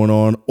that are going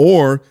on,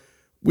 or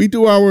we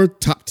do our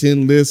top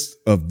 10 list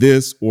of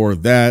this or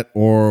that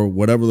or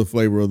whatever the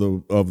flavor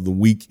of the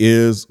week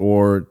is,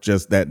 or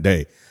just that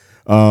day.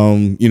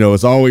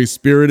 It's always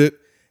spirited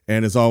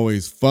and it's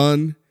always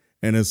fun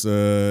and it's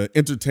a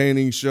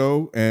entertaining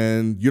show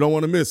and you don't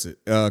want to miss it.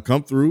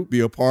 Come through,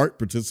 be a part,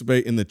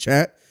 participate in the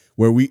chat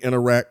where we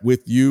interact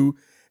with you,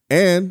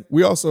 and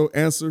we also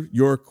answer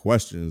your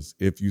questions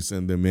if you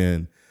send them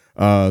in.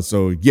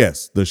 So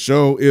yes, the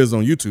show is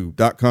on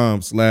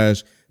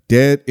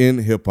youtube.com/Dead End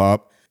Hip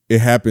Hop. It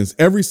happens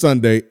every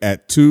Sunday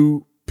at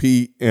 2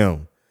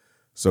 p.m.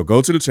 So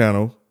go to the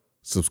channel,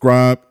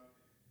 subscribe,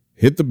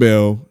 hit the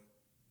bell,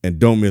 and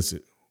don't miss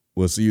it.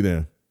 We'll see you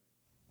then.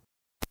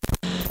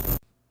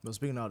 Well,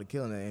 speaking of all the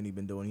killing that Andy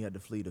been doing, he had to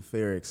flee to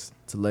Ferrix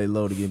to lay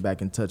low to get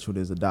back in touch with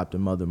his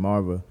adopted mother,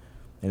 Marva,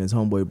 and his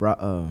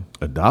homeboy,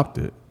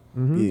 Adopted?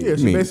 Yeah,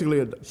 she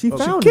basically She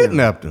found She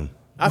kidnapped him.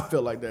 I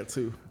feel like that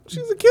too.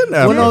 She's a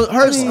kidnapper. Well, no,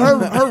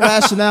 her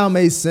rationale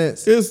made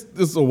sense.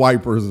 It's a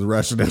white person's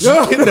rationale. She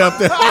kidnapped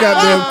that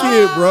goddamn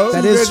kid, bro.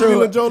 That is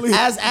true. Angelina Jolie.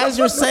 As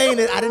you're saying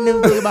it, I didn't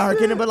even think about her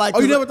kidnapping, but like,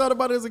 Oh, you never thought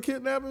about it as a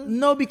kidnapping?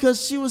 no,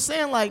 because she was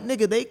saying like,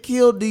 nigga, they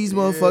killed these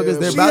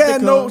motherfuckers. They're about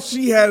to come.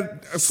 She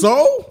had a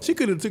soul? She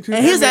could have took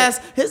And his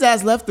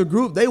ass left the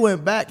group. They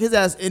went back. His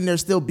ass in there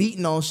still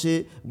beating on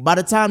shit. By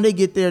the time they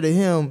get there to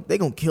him, they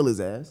gonna kill his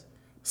ass.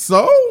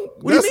 So?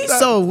 What do you mean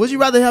so? Would you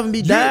rather have him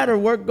be dead or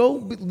live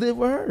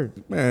with her?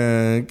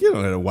 Man, get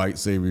on that white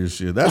savior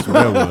shit. That's what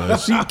that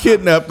was. She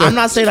kidnapped her. I'm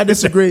not saying I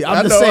disagree.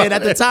 I'm just saying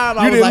at the time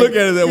I You was didn't like,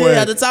 look at it that way.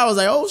 At the time I was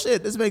like, oh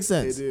shit, this makes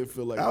sense. It did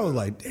feel like I was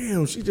like,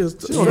 damn, she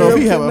just. I don't know if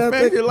he have a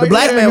family. The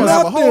black man was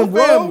have a whole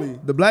family.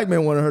 The black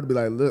man wanted her to be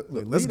like, look,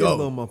 let's Leave this go.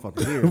 little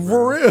motherfucker here.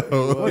 For real.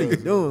 What are you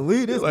doing?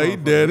 Leave this Like, he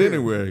motherfucker dead here.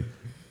 anyway.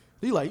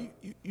 He like,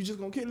 you just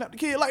gonna kidnap the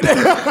kid like that?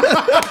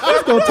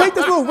 Just gonna take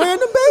this little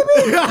random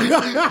baby?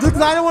 Just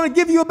because I don't want to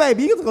give you a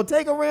baby. You just gonna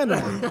take a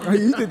random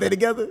one. You think they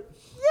together?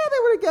 Yeah, they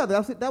were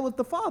together. That was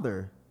the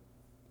father.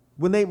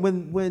 When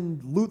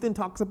Luthen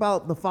talks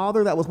about the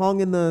father that was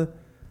hung in the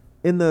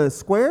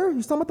square,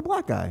 he's talking about the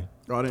black guy.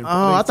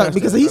 I thought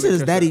because he said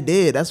his daddy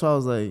dead. That's why I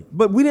was like,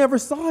 But we never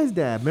saw his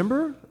dad,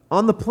 remember?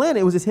 On the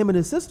planet, it was just him and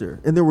his sister,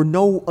 and there were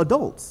no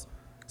adults.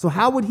 So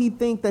how would he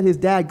think that his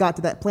dad got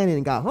to that planet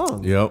and got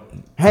hung? Yep.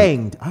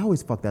 Hanged. I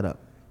always fuck that up.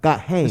 Got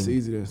hanged. It's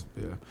easy. Yeah.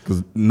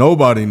 Because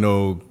nobody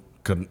know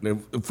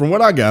from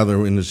what I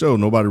gather in the show,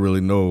 nobody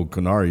really know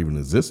Kenari even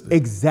existed.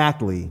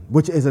 Exactly,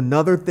 which is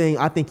another thing.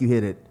 I think you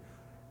hit it.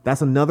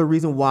 That's another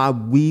reason why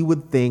we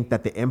would think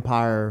that the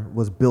Empire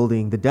was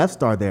building the Death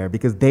Star there,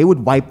 because they would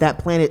wipe that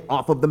planet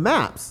off of the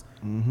maps.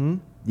 Mm-hmm.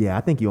 Yeah,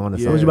 I think you're on to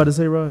something. What you about to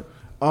say, Rod?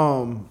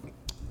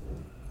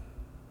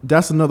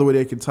 That's another way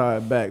they could tie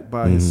it back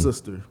by his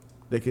sister.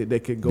 They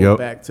could go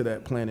back to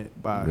that planet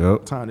by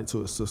tying it to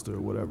his sister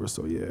or whatever.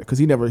 So yeah, because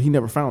he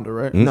never found her,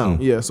 right? No.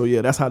 Yeah. So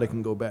yeah, that's how they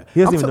can go back.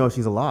 He doesn't even know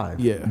she's alive.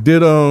 Yeah.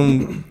 Did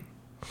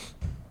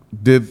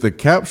the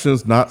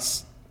captions not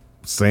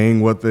saying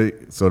what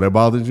so that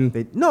bothered you?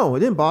 No, it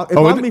didn't bother. It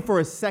bothered me for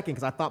a second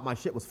because I thought my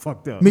shit was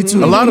fucked up. Me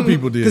too. A lot of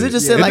people did. Because it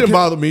just said it like didn't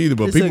bother me either,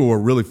 but people were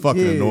really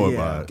fucking annoyed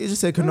by it. It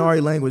just said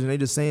Kenari language, and they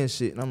just saying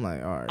shit, and I'm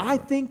like, all right. I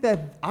think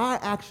that I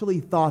actually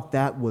thought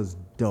that was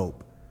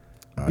dope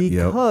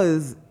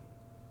because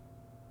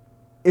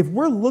if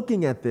we're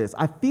looking at this,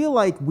 I feel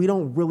like we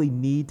don't really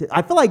need to.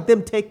 I feel like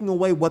them taking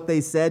away what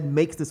they said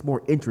makes this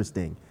more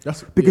interesting.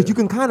 Because you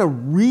can kind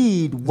of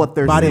read what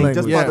they're saying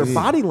just by their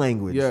body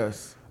language.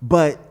 Yes.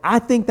 But I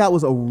think that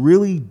was a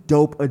really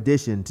dope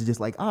addition to just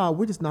like,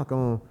 we're just not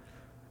going to.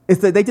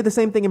 It's that they did the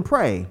same thing in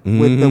Prey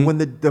with when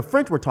the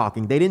French were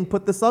talking. They didn't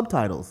put the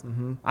subtitles.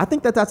 I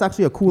think that's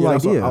actually a cool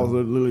idea. I was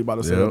literally about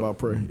to say about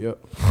Prey.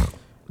 Yep.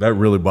 That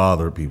really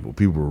bothered people.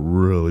 People were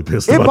really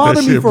pissed about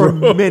that shit, It bothered me for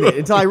bro. a minute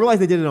until I realized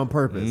they did it on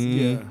purpose.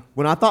 Yeah.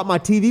 When I thought my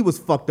TV was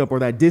fucked up or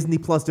that Disney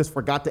Plus just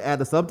forgot to add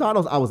the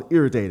subtitles, I was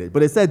irritated.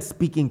 But it said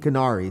speaking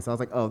Kenari, so I was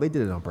like, oh, they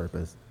did it on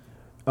purpose.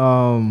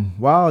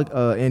 While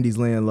Andy's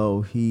laying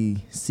low,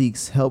 he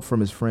seeks help from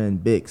his friend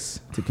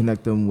Bix to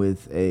connect him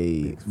with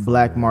a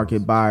black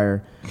market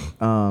buyer.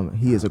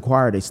 He has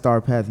acquired a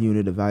Starpath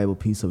unit, a valuable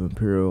piece of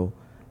Imperial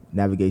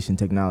navigation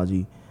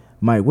technology.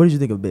 Mike, what did you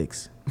think of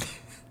Bix?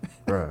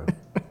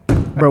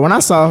 Bro, when I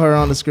saw her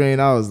on the screen,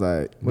 I was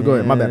like, well, go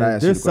ahead. My bad. I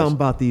asked you There's the question. something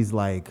about these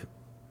like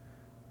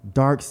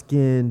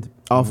dark-skinned,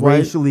 Off-white?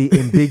 racially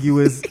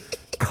ambiguous,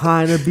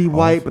 kind of be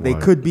white, but they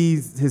Off-white. could be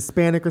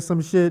Hispanic or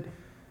some shit.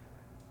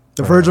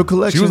 The Virgil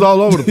collection. She was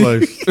all over the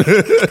place.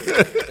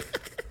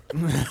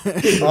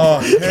 Oh,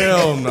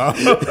 hell no.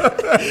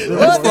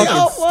 What? They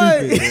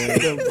off-white?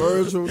 The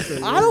Virgil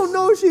thing. I don't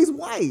know if she's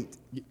white.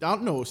 I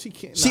don't know. She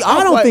can't.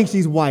 I don't think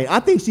she's white. I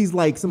think she's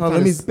like some kind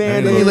of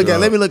Spanish.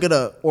 Let me look it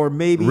up. Or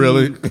maybe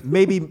Really?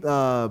 maybe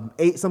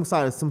some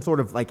sort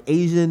of like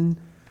Asian.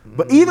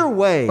 But either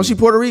way, Oh, she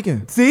Puerto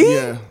Rican. see,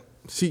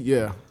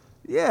 Yeah.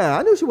 yeah,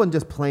 I knew she wasn't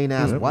just plain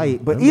ass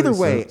white. But that either makes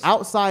way, sense.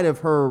 outside of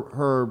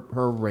her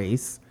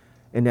race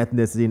and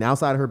ethnicity, and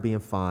outside of her being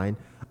fine,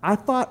 I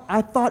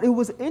thought it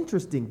was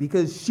interesting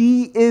because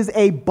she is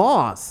a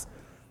boss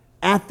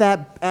at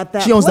that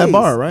She owns that place.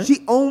 bar, right? She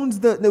owns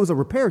there was a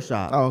repair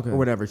shop okay. or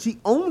whatever. She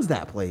owns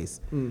that place.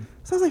 So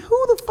I was like,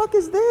 who the fuck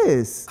is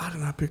this? I did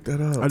not pick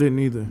that up. I didn't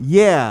either.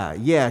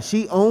 Yeah,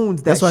 she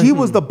owns that. That's why She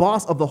was the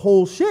boss of the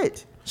whole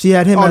shit. She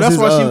had him as That's his,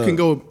 why she can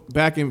go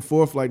back and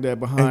forth like that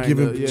behind. And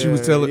giving, she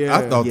was telling.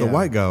 I thought the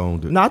white guy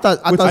owned it. No, I thought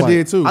I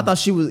did too. I thought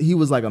he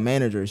was like a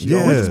manager. She Yeah.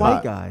 owned Which the white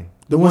spot. guy?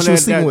 the one one she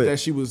was sleeping with. that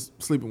she was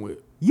sleeping with.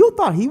 You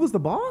thought he was the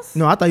boss?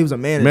 No, I thought he was a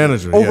manager.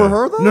 Manager Over yeah.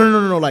 her though?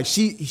 No. Like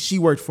she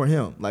worked for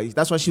him. Like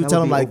that's why she was That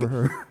telling would like be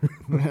over her.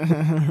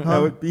 That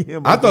would be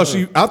him. I over thought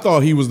her. I thought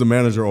he was the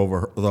manager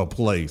over the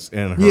place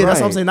and her. yeah, that's what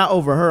I'm Right. saying. Not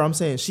over her. I'm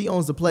saying she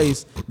owns the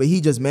place, but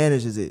he just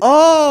manages it.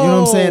 Oh, You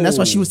know what I'm saying? That's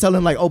why she was telling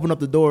him, like open up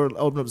the store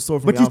for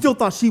me. But you still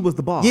thought she was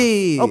the boss?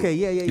 Yeah. Okay.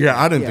 Yeah.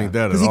 Yeah, I didn't think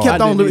that at because all.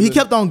 he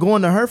kept on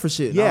going to her for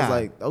shit. And I Yeah. was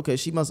like, okay,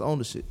 she must own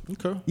the shit.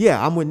 Okay.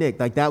 Yeah, I'm with Nick.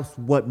 Like that's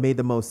what made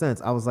the most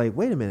sense. I was like,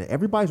 wait a minute,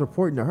 everybody's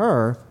reporting to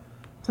her.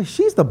 It's like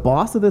she's the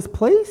boss of this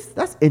place.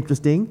 That's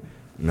interesting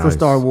for Nice.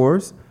 Star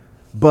Wars.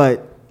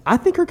 But I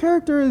think her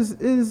character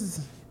is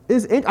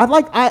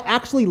I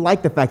actually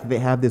like the fact that they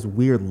have this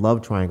weird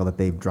love triangle that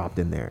they've dropped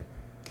in there.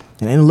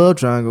 It ain't a love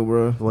triangle,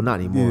 bro. Well, not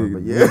anymore,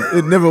 but yeah.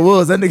 It never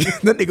was. That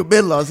nigga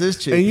Ben lost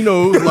his chick. And you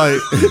know, it was like,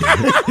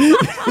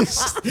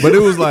 but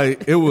it was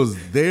like it was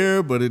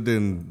there, but it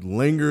didn't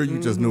linger. You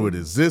just knew it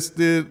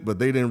existed, but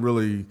they didn't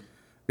really.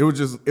 It was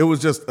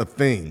just a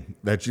thing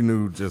that you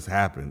knew just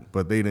happened,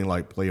 but they didn't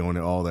like play on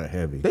it all that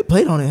heavy. They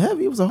played on it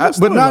heavy. It was a whole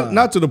But storyline.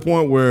 not to the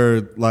point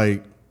where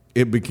like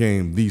it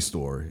became the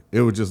story.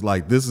 It was just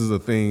like this is a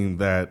thing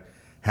that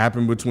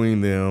happened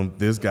between them.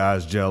 This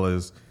guy's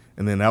jealous,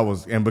 and then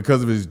and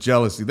because of his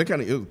jealousy, they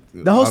kind of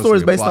The whole story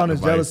is based on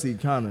his jealousy,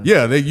 kind of.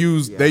 Yeah, they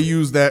use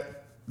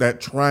that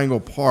triangle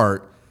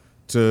part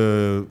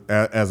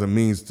as a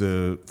means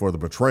for the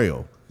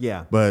betrayal.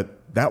 Yeah. But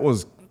that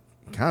was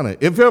kind of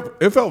it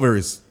felt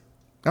very.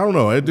 I don't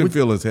know. It didn't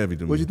feel as heavy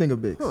to me. What'd you think of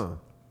Bix? Huh.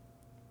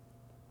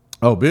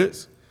 Oh,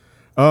 Bits.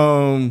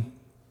 I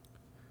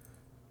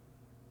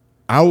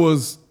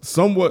was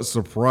somewhat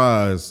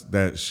surprised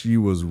that she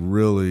was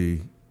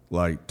really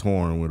like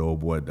torn when old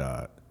boy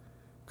died,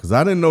 because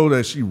I didn't know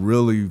that she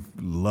really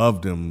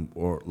loved him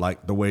or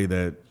like the way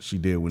that she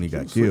did when he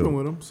got Sleeping killed.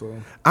 with him, so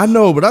I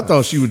know, but I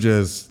thought she was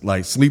just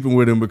like sleeping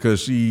with him because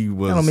she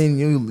was. I don't mean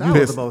you. That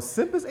was the most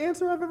simplest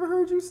answer I've ever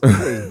heard you say.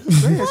 Man, she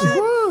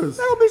was.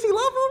 That don't mean she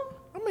loved him.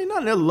 I mean,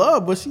 not in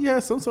love, but she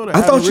had some sort of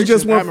I thought she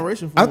just went.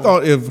 admiration for I him.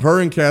 thought if her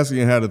and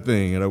Cassian had a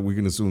thing, and we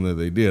can assume that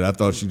they did, I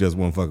thought she just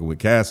wasn't fucking with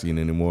Cassian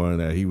anymore, and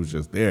that he was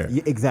just there.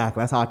 Yeah,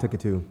 exactly. That's how I took it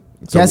too.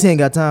 Cassie ain't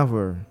got time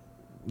for her.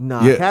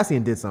 Nah, Yeah.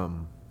 Cassian did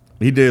something.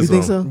 He did. You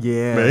think something. so?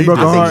 Yeah, Man, he broke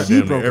did her something heart. damn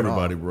near broke it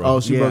everybody, off. bro. Oh,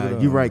 she broke it Yeah,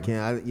 off. you're right,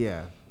 Ken.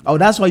 Yeah. Oh,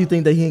 that's why you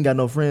think that he ain't got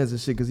no friends and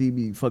shit, because he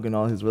be fucking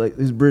all his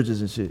bridges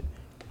and shit.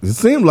 It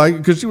seemed like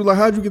because she was like,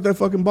 "How'd you get that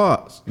fucking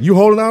box? You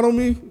holding out on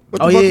me? What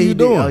the Oh fuck yeah, are he you did.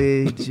 doing?" Oh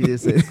yeah, she did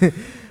say.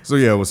 So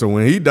yeah, so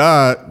when he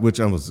died, which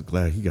I was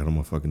glad he got on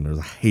my fucking nerves.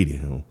 I hated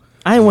him.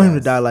 I didn't want him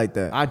to die like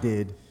that. I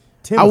did.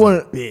 Tim I was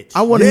wanted, a bitch.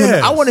 I wanted Yes.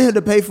 him. I wanted him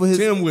to pay for his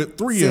Tim with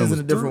 3 sins M's in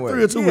a different way.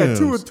 Three or two yeah,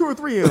 M's. two or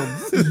three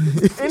M's.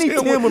 Any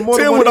Tim with more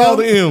Tim than with one all M?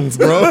 the M's,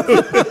 bro.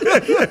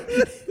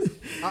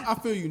 I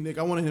feel you, Nick.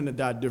 I wanted him to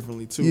die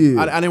differently too.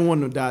 Yeah. I didn't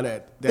want him to die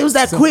that. It was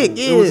that simple. quick.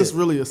 Yeah, It was just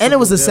really a and it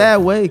was a simple sad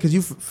death. way because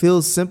you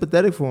feel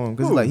sympathetic for him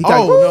because like he got.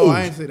 Oh no, Woo!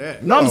 I ain't say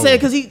that. No, I'm saying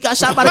because he got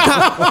shot by the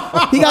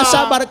cop. He got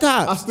shot by the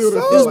cops. I still don't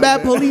it feel was like bad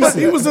that. police.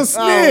 He was a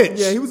snitch.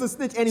 Yeah, he was a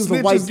snitch and he was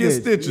a white Snitches get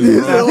snitch. stitches.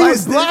 If bro. he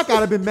was black, I'd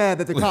have been mad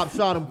that the cop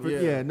shot him.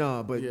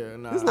 Yeah. But Yeah,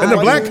 nah. this And the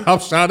little black white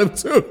cop shot him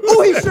too.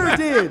 Oh, he sure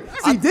did.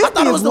 See, this I thought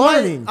thing it is was the white.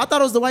 learning. I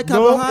thought it was the white cop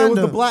No, behind it was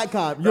him. the black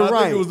cop. You're I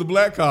right. think it was the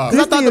black cop.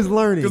 This thing is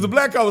learning. Because the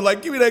black cop was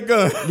like, "Give me that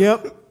gun."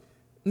 Yep.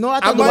 No, I I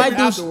thought the might white be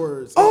dude.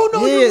 Afterwards. Oh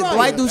no, Yeah, you're right. the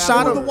white dude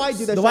shot It was him. the white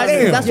dude that The shot white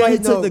him. dude. That's why he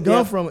Yeah, took no, the gun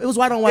yeah. from him. It was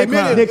white on white It made,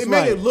 crime. it, Nick's it made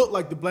right. it look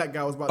like the black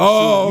guy was about to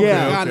Oh, shoot. okay,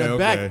 The guy in the okay,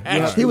 back okay.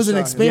 actually He was shot him.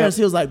 inexperienced.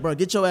 He was like, "Bro,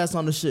 get your ass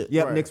on the shit."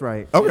 Yep, Right. Nick's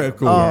right. Okay,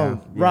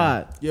 cool.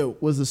 Rod, Yo.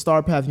 was the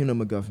Star Path unit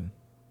MacGuffin?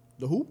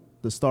 The who?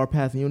 The Star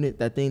Path unit,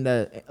 that thing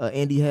that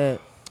Andy had,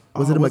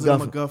 was it a Was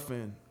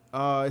MacGuffin?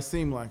 It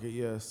seemed like it.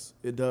 Yes,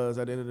 it does.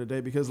 At the end of the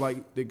day, because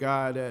like the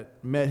guy that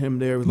met him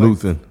there was like,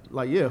 Luthen.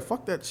 like yeah,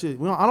 fuck that shit.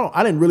 Well,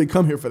 I didn't really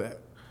come here for that.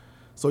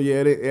 So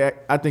yeah,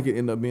 I think it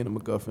ended up being a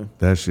MacGuffin.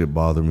 That shit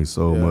bothered me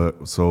so Yeah. much,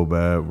 so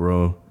bad,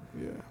 bro.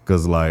 Yeah.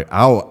 Cause like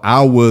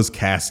I was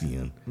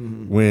Cassian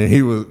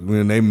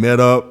when they met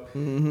up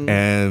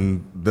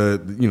and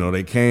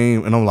they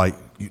came and I'm like,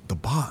 the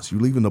box, you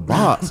leaving the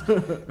box.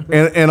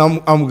 and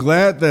I'm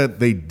glad that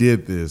they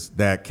did this,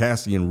 that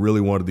Cassian really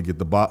wanted to get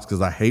the box,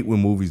 because I hate when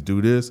movies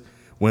do this,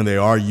 when they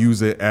are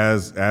use it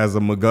as a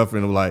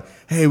MacGuffin of like,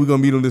 hey, we're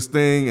gonna meet on this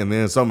thing, and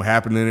then something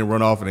happened and they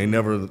run off and they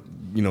never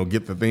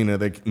get the thing that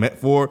they met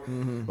for.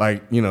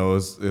 Like,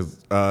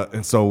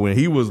 and so when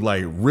he was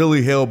like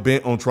really hell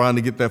bent on trying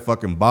to get that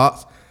fucking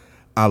box,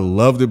 I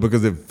loved it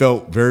because it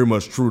felt very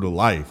much true to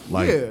life.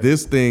 Like Yeah.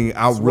 this thing,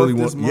 I It's really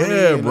worth want. this money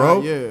Yeah, and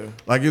bro. yeah.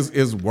 Like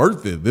it's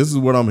worth it. This is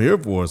what I'm here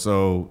for.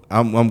 So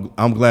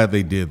I'm glad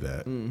they did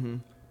that.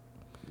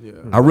 Yeah.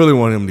 I really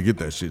want him to get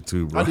that shit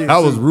too, bro. I did I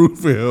was too. rooting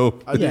for him.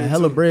 I Yeah, did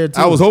hella too. bread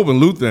too. I was hoping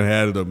Luther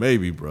had it, or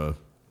maybe, bro.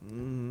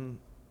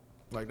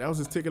 Like that was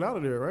his ticket out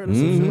of there, right? Or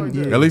some shit like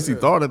that. At least he Yeah.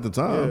 thought at the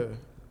time. Yeah.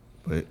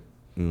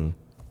 But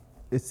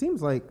It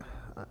seems like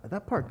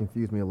that part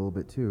confused me a little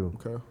bit too.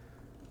 Okay.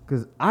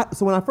 Because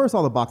so when I first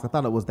saw the box, I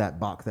thought it was that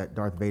box that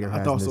Darth Vader I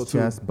has thought in so his too.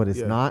 chest, but it's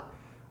Yeah. not.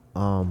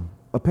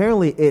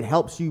 Apparently, it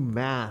helps you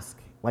mask.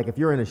 Like if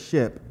you're in a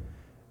ship,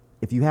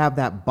 if you have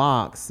that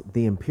box,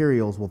 the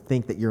Imperials will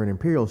think that you're an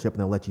Imperial ship and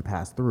they'll let you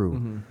pass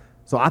through.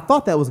 So I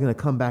thought that was going to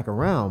come back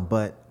around,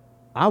 but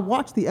I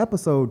watched the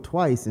episode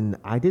twice and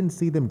I didn't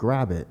see them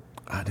grab it.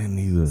 I didn't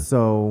either.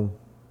 So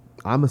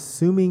I'm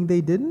assuming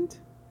they didn't.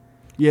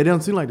 Yeah, it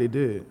doesn't seem like they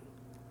did.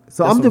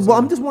 So That's I'm what just, I'm well,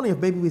 I'm saying. just wondering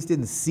if maybe we just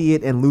didn't see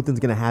it and Luthen's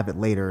gonna have it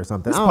later or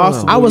something. It's I don't know.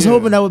 possible. I was Yeah.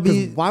 hoping that would 'Cause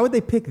be. why would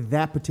they pick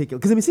that particular?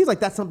 Because I mean, it seems like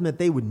that's something that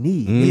they would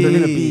need if they're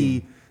gonna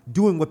be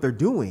doing what they're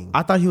doing.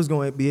 I thought he was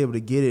going to be able to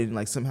get it and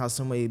like somehow,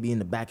 some way, be in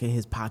the back of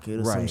his pocket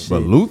or some Right. shit.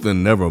 But Luther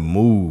never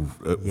moved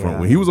Yeah. from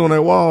when he was on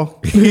that wall.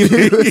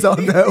 It's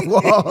on that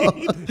wall.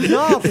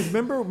 No, because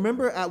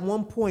remember at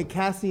one point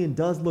Cassian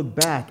does look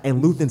back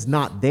and Luthen's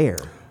not there.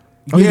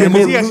 Yeah, didn't because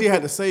move- he actually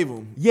had to save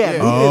him. Yeah,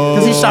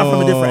 Because he shot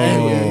from a different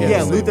angle.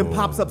 Yeah, Oh. Luthen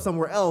pops up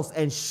somewhere else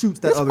and shoots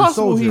that It's other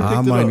possible he soldier. picked I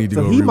it might up. need to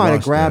So go he might have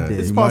rewatch grabbed that. it.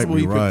 It's You possible might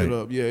he be picked right. it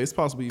up. Yeah, it's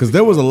possible. Because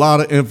there was a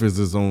lot of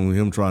emphasis on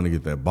him trying to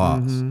get that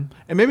box. And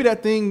maybe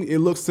that thing, it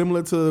looks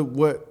similar to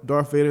what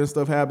Darth Vader and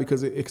stuff have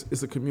because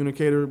it's a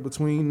communicator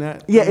between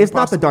that. Yeah, it's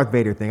not the Possible. Darth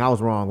Vader thing. I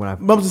was wrong when I.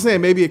 But I'm just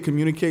saying, maybe it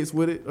communicates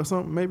with it or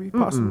something. Maybe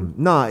possibly.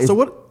 Nah, it's- So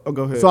what? Oh,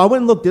 go ahead. So I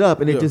went and looked it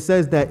up, and it Yeah. just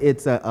says that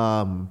it's a,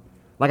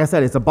 like I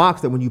said, it's a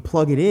box that when you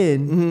plug it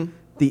in,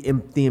 Mm-hmm.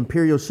 the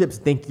Imperial ships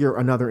think you're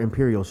another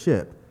Imperial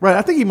ship. right.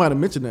 I think he might have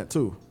mentioned that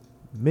too.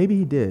 Maybe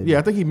he did. Yeah,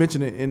 I think he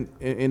mentioned it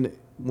in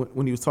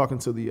when he was talking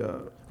to the.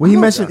 Well, he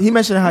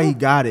mentioned how he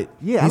got it.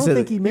 Yeah, I don't said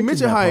think he He mentioned,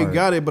 mentioned that how he part.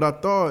 got it, but I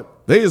thought.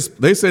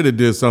 They said it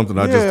did something.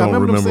 I yeah, just don't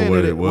remember them remember saying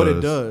what that it was. What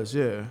it does,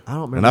 yeah. I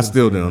don't remember. And I him still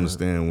saying didn't that.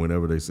 understand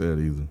whatever they said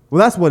either. Well,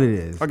 that's what it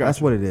is. I got That's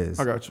you. what it is.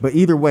 I got you. But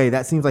either way,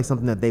 that seems like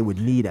something that they would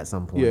need at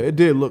some point. Yeah, it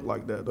did look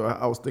like that though.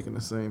 I was thinking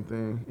the same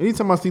thing.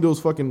 Anytime I see those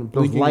fucking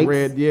blinking lights?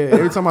 red, yeah.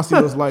 Every time I see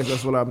those lights,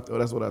 that's what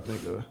I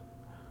think of.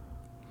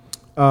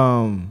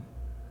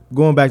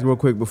 Going back real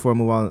quick before I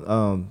move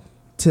on.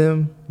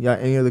 Tim, you got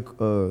any other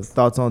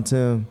thoughts on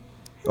Tim?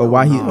 Or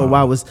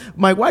why was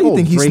Mike? Why do you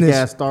think he Drake snitched?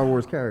 ass Star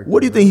Wars character? What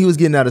do you think he was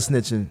getting out of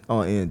snitching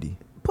on Andy?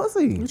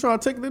 pussy. You trying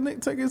to take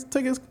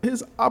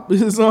his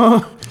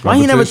Why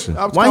he never? Competition.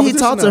 Why he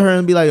talk to now. her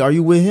and be like, "Are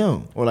you with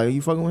him?" Or like, "Are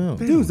you fucking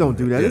with him?" Dudes don't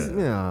do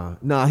that.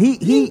 Nah. He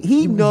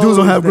knows. Dudes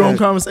don't have grown that-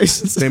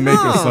 conversations. They make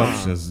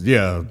assumptions.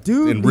 Yeah,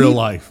 Dude, in real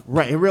life.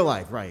 Right, in real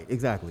life, right,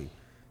 exactly.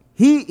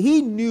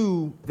 He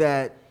knew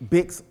that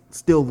Bix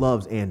still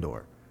loves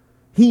Andor.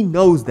 He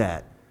knows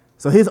that.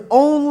 So his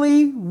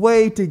only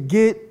way to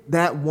get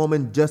that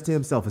woman just to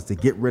himself is to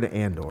get rid of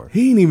Andor.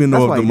 He didn't even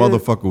know That's if the why he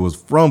did it. motherfucker was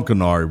from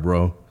Canary,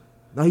 bro.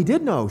 No, he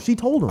did know. She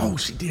told him. Oh,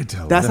 she did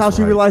tell him. That's how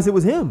she right. realized it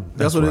was him.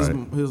 That's what right.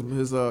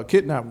 his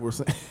kidnapper was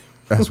saying.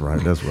 That's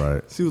right. That's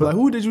right. She was like,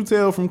 "Who did you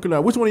tell from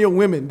Canary? Which one of your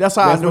women?" That's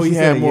how That's I know what he she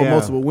had said, more yeah.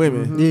 multiple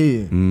women.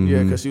 Yeah.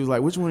 Yeah, because she was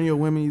like, "Which one of your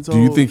women you told?"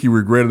 Do you think he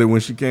regretted it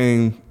when she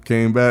came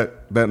back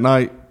that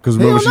night? Because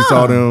remember Hell she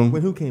saw nah. them.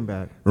 When who came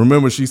back?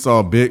 Remember she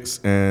saw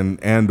Bix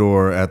and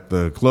Andor at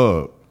the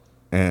club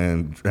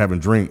and having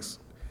drinks,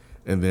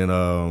 and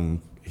then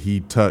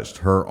he touched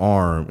her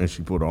arm and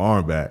she pulled her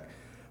arm back.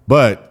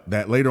 But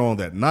that later on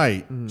that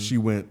night, she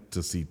went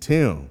to see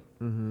Tim.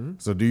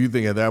 So do you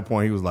think at that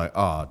point he was like,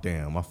 "Oh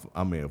damn,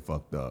 I may have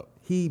fucked up"?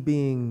 He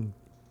being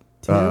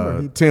Tim.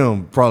 Or he,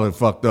 Tim probably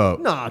fucked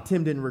up. nah,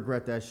 Tim didn't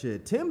regret that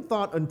shit. Tim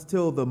thought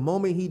until the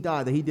moment he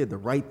died that he did the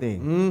right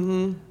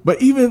thing. But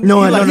even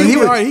No, he no, like, no. he He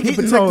was- was- he can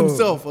protect no.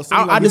 himself or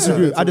something I like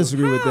disagree. that. I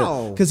disagree with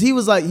How? that because he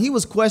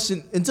was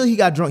questioned until he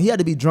got drunk. He had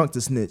to be drunk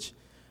to snitch,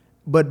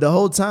 but the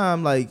whole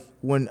time, like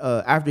when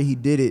after he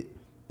did it,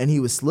 and he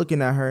was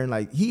looking at her and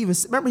like he even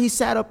remember he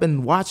sat up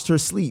and watched her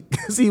sleep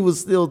because he was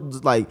still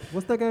like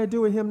What's that got to do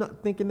with him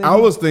not thinking that? I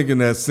was thinking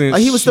that since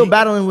he was still she-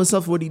 battling with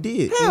himself for what he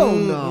did. Hell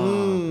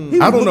no.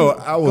 He I was don't know.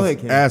 looking- I Go was ahead,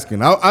 Ken.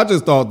 asking. I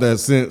just thought that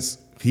since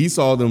he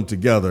saw them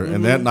together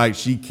and that night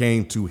she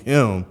came to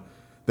him,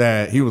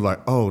 that he was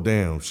like, "Oh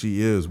damn,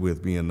 she is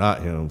with me and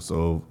not him."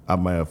 So I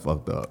might have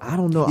fucked up. I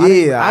don't know.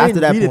 Yeah, I after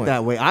didn't that read point. it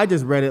that way. I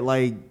just read it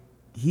like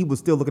he was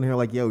still looking at her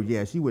like, "Yo,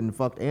 yeah, she wouldn't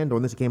fuck Andor,"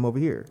 and then she came over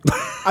here.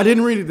 I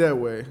didn't read it that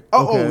way.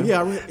 Oh Okay.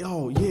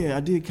 yeah, I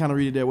did kind of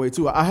read it that way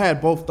too. I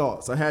had both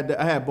thoughts. I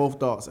had both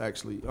thoughts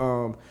actually.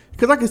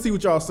 Because I can see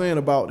what y'all saying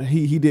about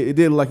he did. It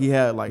did look like he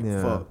had like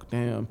Yeah. fuck,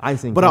 damn. I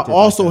seen but I pictures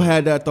also like that.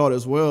 had that thought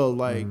as well,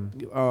 like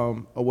or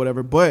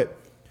whatever. But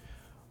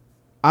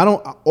I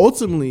don't.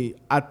 Ultimately,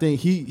 I think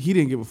he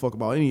didn't give a fuck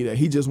about any of that.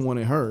 He just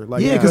wanted her.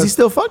 Like Yeah, because he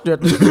still fucked her.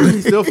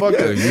 he still fucked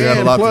her. You had a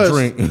And lot to plus-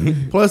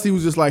 drink. Plus, he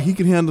was just like he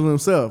can handle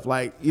himself.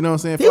 Like you know what I'm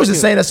saying. He was Fuck just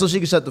him. saying that so she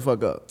could shut the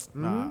fuck up.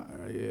 Nah,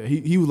 yeah,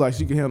 he was like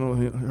she can handle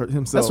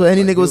himself. That's what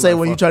any Like, nigga would he say was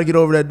when you like, try to get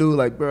over that dude.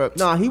 Like, bro,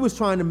 Nah, he was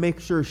trying to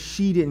make sure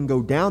she didn't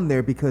go down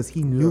there because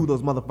he knew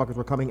those motherfuckers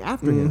were coming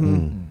after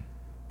him.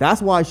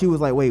 That's why she was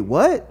like, "Wait,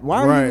 what?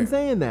 Why are you even Right.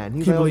 saying that?" And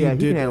he's Can't like, "Oh believe yeah, you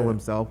he did can handle that.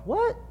 himself."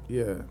 What?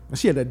 Yeah, and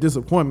she had that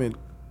disappointment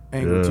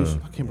angle too. Yeah.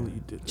 I can't believe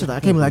you did. she's like, I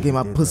can't believe I gave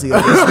my pussy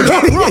up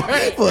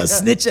for a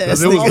snitch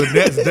ass It was nigga. the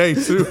next day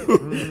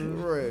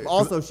too.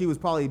 Also, she was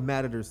probably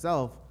mad at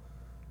herself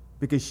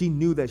because she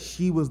knew that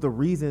she was the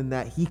reason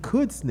that he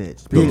could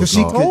snitch. Pillow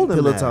She talk. told him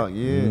Pillow that. talk,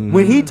 yeah.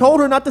 When he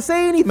told her not to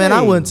say anything. Man,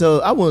 I wouldn't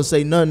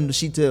say nothing that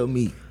she tell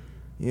me.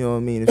 You know what I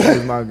mean? If she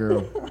was my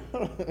girl,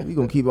 we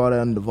gonna keep all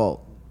that in the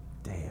vault.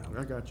 Damn.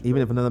 I got you.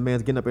 Even if another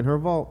man's getting up in her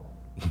vault.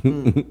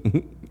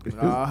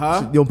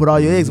 Uh-huh. You don't put all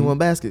your eggs in one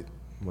basket.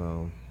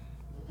 Well,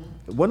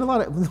 wasn't a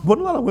lot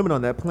of women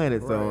on that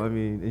planet, though. I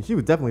mean, and she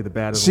was definitely the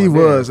baddest. She one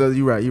there. was.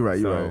 You're right.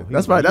 So,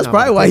 That's he's right. like, That's "You're not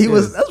probably gonna why take he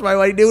was. this." That's probably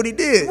why he did what he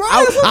did. Right,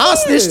 I'll that's what I'm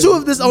snitch saying. too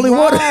if there's only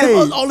one.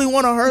 Right. Only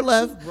one on her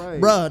left, Right.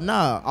 bruh.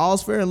 Nah,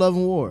 all's fair in love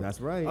and war. That's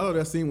right. I thought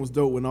that scene was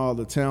dope when all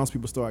the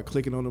townspeople started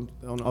clicking on them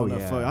on that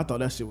yeah. fight. I thought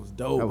that shit was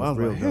dope. That was I was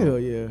real like, dope. hell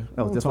yeah.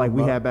 That was I'm just talking like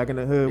we about. had back in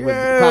the hood with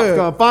Yeah. the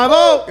cops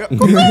going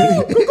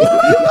 5-0.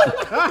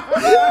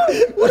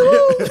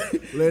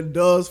 Letting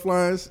doves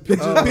flying,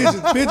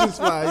 pigeons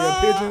fly,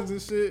 pigeons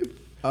and shit.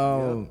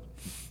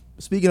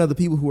 Speaking of the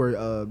people who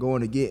are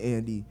going to get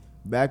Andy,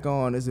 back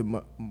on is it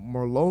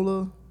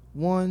Morlola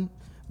one?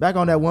 Back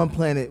on that one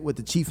planet with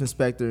the chief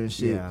inspector and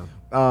shit.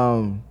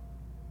 Yeah.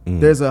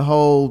 There's a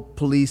whole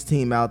police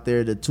team out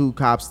there. The 2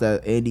 cops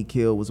that Andy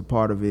killed was a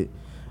part of it.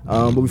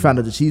 But we found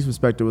out the chief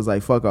inspector was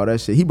like, "Fuck all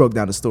that shit." He broke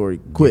down the story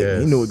quick.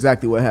 Yes. He knew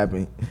exactly what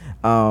happened.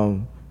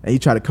 And he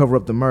tried to cover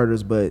up the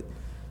murders, but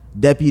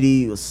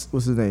Deputy what's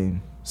his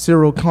name?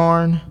 Cyril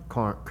Kern.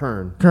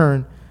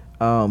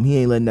 He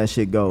ain't letting that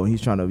shit go.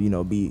 He's trying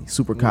to, be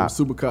super cop.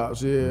 Super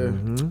cops, yeah.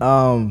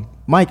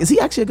 Mike, is he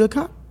actually a good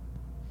cop?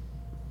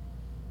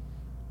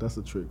 That's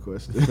a trick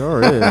question.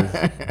 Sure is.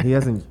 He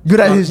hasn't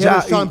Good at his he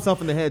hasn't job. shot himself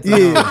in the head.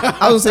 Yeah, somehow.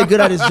 I was gonna say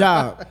good at his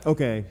job.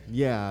 Okay.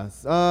 Yeah.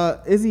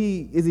 Is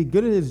he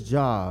good at his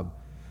job?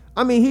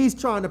 I mean, he's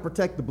trying to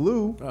protect the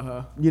blue.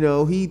 Uh-huh.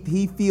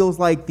 He feels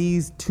like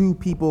these 2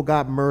 people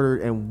got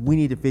murdered, and we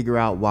need to figure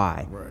out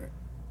why. Right.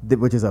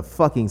 Which is a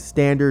fucking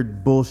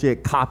standard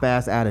bullshit cop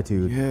ass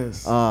attitude.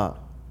 Yes.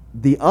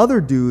 The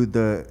other dude,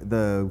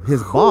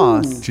 his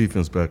boss, Chief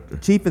Inspector.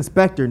 chief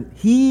inspector,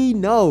 he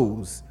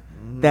knows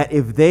that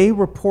if they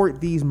report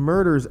these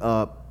murders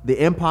up, the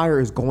Empire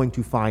is going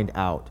to find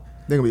out.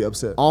 They're gonna be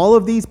upset. All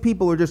of these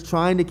people are just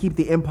trying to keep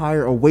the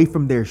Empire away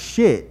from their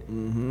shit.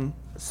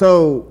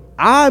 So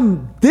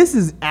this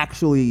is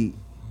actually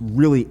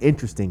really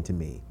interesting to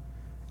me.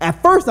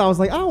 At first, I was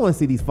like, I don't want to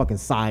see these fucking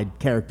side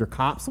character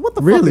cops. What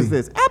the fuck is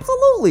this?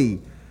 Absolutely.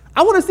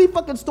 I want to see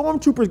fucking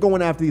stormtroopers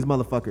going after these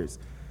motherfuckers,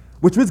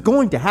 which was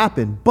going to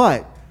happen,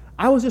 but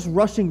I was just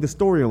rushing the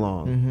story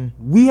along.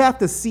 Mm-hmm. We have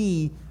to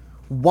see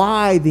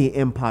why the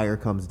Empire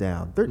comes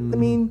down. I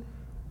mean,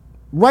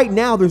 right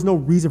now, there's no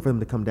reason for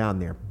them to come down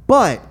there.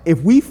 But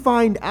if we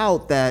find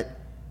out that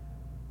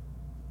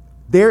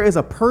there is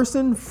a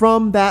person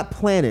from that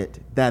planet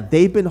that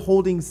they've been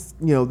holding,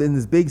 in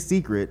this big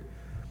secret,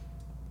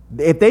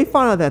 if they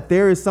find out that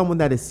there is someone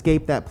that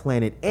escaped that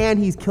planet and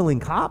he's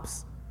killing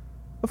cops,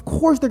 of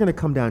course they're going to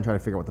come down and try to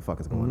figure out what the fuck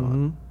is going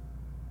on.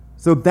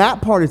 So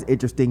that part is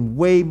interesting,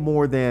 way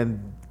more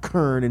than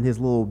Kern and his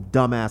little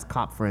dumbass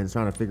cop friends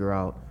trying to figure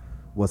out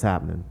what's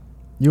happening.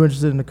 You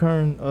interested in the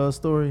Kern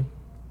story,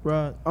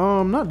 Rod?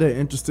 Not that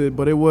interested,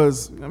 but it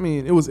was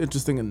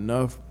interesting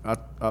enough.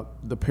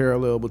 The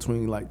parallel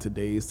between like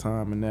today's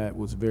time and that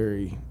was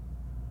very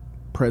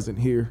present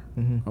here,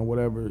 or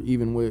whatever.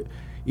 Even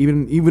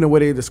the way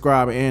they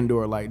describe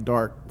Andor, like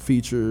dark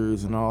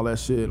features and all that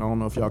shit. I don't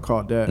know if y'all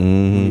caught that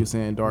when you were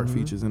saying dark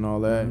features and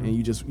all that, and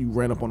you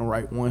ran up on the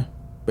right one,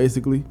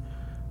 basically.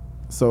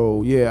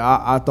 So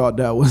yeah, I thought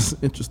that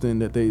was interesting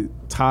that they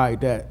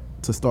tied that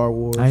to Star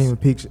Wars. I ain't even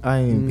peeped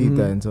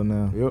that until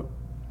now. Yep,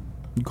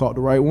 you caught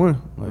the right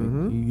one.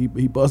 Like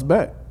he bust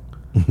back.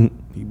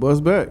 He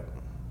bust back.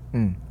 I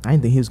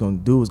didn't think he was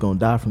gonna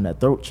die from that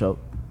throat choke.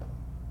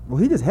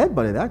 Well, he just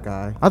headbutted that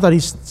guy. I thought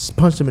he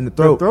punched him in the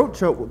throat. The throat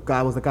choke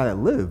guy was the guy that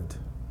lived.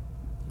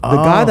 The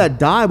guy that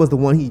died was the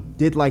one he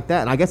did like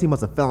that, and I guess he must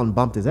have fell and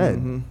bumped his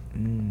head.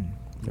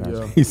 Gotcha.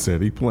 Yeah. He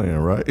said he playing,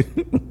 right?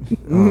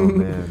 Oh,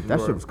 man. That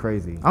shit was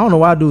crazy. I don't know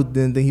why dude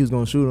didn't think he was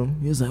going to shoot him.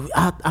 He was like,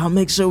 I'll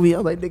make sure I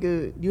was like,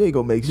 nigga, you ain't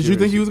going to make sure. Did you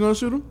think he was going to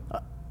shoot him?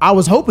 I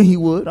was hoping he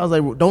would. I was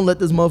like, well, don't let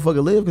this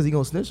motherfucker live because he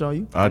going to snitch on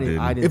you. I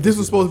didn't. If this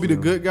was supposed to be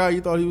the good guy, you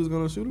thought he was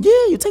going to shoot him?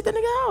 Yeah, you take that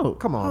nigga out.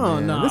 Come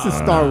on, man. Nah. This is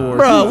Star Wars.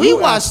 Bro, we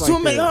watched too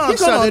many. Bro,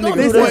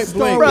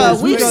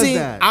 we've seen.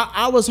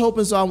 I was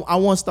hoping so. I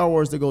want Star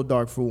Wars to go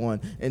dark for one.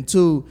 And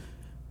two,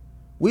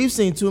 we've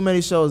seen too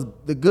many shows.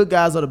 The good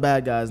guys are the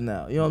bad guys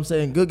now. You know what I'm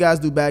saying? Good guys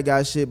do bad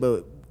guy shit,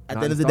 but at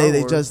the end of the day,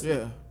 they just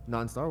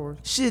not in Star Wars.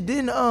 Shit,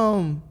 didn't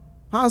Han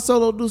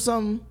Solo do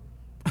something?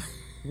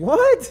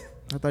 What?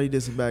 I thought he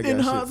did some bad guy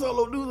Didn't shit. Han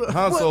Solo do that?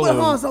 What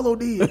Han Solo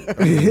did? I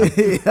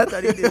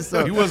thought he did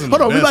something. He wasn't.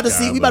 Hold on, we about to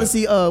see.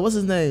 What's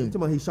his name? You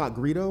talking about he shot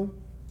Greedo?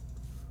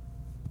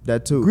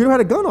 That too. Greedo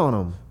had a gun on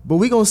him. But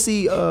we gonna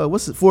see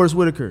Forrest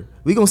Whitaker.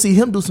 We gonna see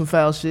him do some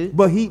foul shit.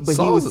 But he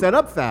was set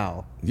up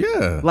foul.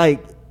 Yeah.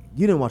 Like,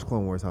 you didn't watch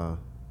Clone Wars, huh?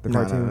 The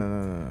cartoon?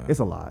 No. It's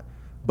a lot.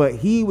 But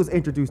he was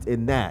introduced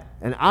in that.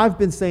 And I've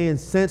been saying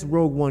since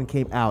Rogue One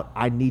came out,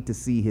 I need to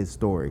see his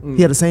story.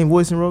 He had the same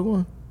voice in Rogue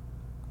One?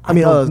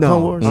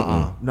 Clone Wars?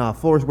 No,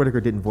 Forrest Whitaker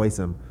didn't voice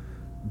him.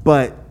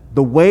 But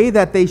the way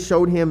that they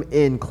showed him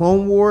in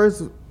Clone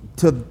Wars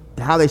to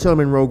how they showed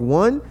him in Rogue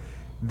One,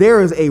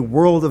 there is a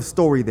world of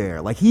story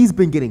there. Like, he's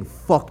been getting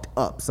fucked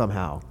up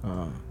somehow.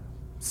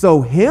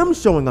 So him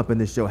showing up in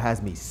this show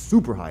has me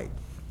super hyped.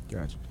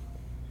 Gotcha.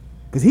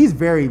 Because he's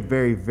very,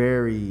 very,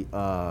 very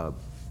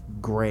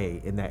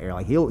gray in that area.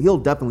 Like, he'll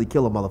definitely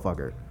kill a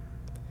motherfucker.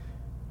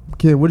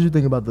 Kid, what did you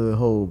think about the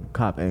whole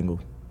cop angle?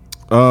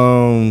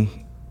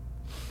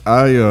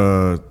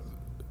 I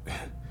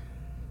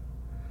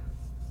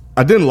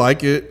didn't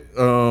like it,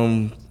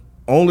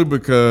 only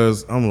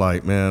because I'm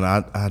like, man,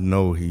 I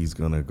know he's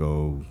gonna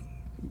go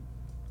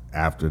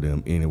after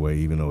them anyway,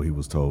 even though he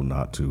was told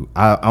not to.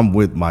 I'm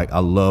with Mike. I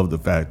love the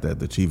fact that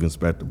the chief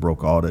inspector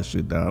broke all that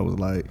shit down. It was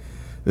like,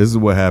 this is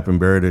what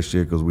happened. Bury this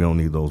shit because we don't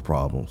need those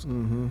problems.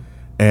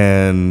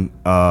 And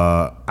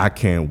I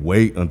can't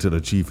wait until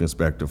the chief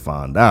inspector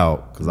find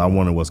out, because I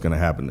wonder what's going to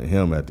happen to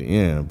him at the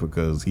end,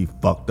 because he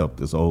fucked up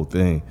this whole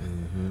thing.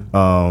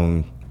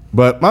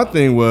 But my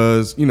thing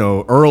was,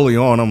 early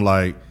on, I'm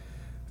like,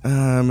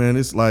 man,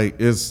 it's like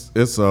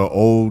it's a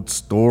old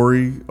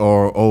story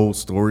or old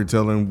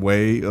storytelling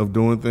way of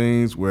doing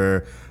things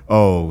where,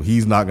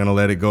 he's not going to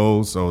let it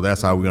go, so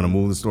that's how we're going to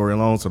move the story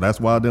along. So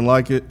that's why I didn't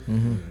like it.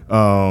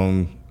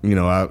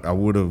 I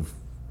would have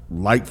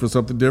liked for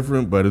something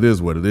different, but it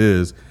is what it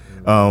is.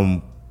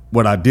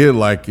 What I did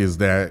like is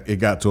that it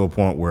got to a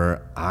point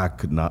where I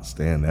could not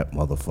stand that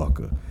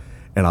motherfucker.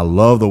 And I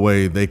love the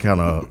way they kind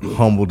of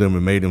humbled him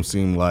and made him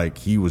seem like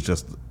he was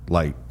just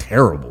like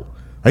terrible.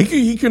 Like,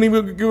 he couldn't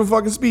even give a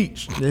fucking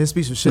speech. Yeah, his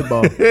speech was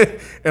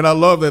shitball. And I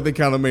love that they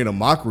kind of made a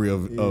mockery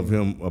of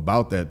him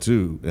about that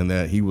too, and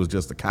that he was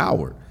just a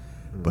coward.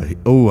 But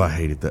I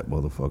hated that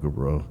motherfucker,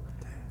 bro.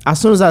 As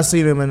soon as I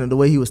seen him and the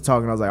way he was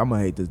talking, I was like, I'm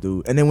gonna hate this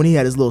dude. And then when he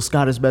had his little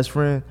Scottish best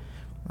friend,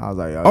 I was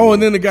like,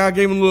 and then the guy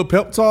gave him a little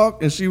pep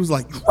talk, and she was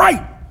like,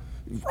 right.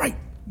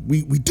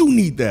 We do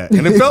need that.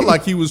 And it felt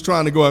like he was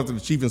trying to go after the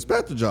chief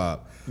inspector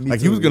job.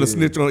 He was gonna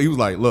snitch on. He was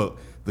like, look,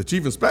 the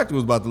chief inspector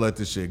was about to let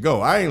this shit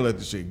go. I ain't let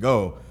this shit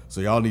go,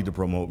 so y'all need to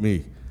promote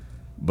me.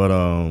 But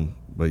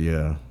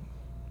yeah,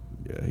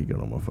 he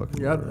got on my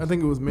fucking nerves. I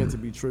think it was meant to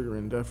be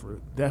triggering,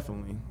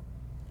 definitely.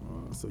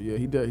 So yeah,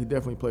 he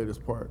definitely played his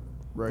part.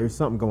 Right. There's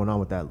something going on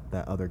with that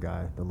other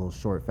guy, the little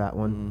short, fat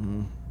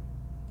one.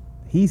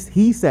 He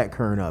set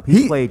Kern up.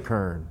 He played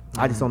Kern.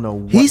 I just don't know.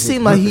 What He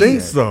seemed like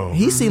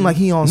he seemed like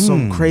he on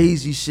some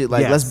crazy shit.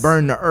 Like Yes. let's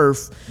burn the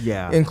earth.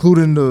 Yeah.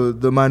 Including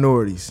the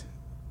minorities.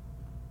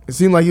 It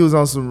seemed like he was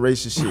on some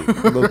racist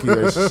shit, low key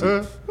racist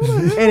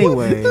shit.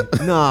 Anyway,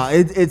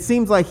 it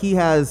seems like he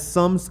has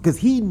some, because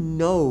he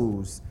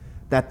knows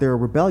that there are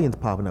rebellions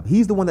popping up.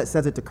 He's the one that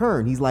says it to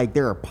Kern. He's like,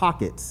 there are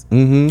pockets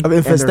Of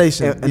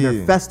infestation. and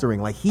they're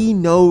festering. Like, he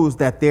knows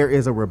that there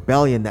is a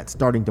rebellion that's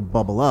starting to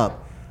bubble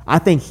up. I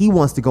think he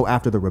wants to go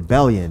after the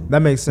rebellion.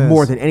 That makes sense.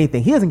 More than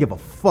anything. He doesn't give a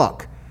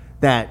fuck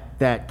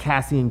that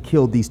Cassian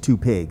killed these 2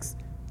 pigs.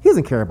 He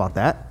doesn't care about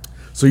that.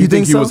 So you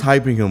think he so? was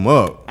hyping him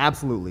up?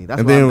 Absolutely. That's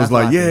And what then I- it was that's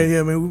what like, I think.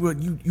 yeah,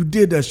 man, you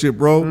did that shit,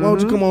 bro. Why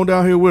don't you come on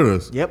down here with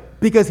us? Yep.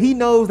 Because he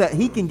knows that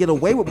he can get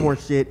away with more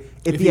shit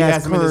if he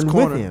has him in his Kern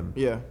corner. with him.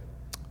 Yeah.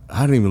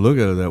 I didn't even look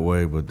at it that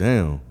way, but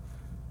damn.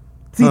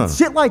 See,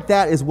 shit like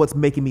that is what's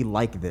making me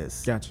like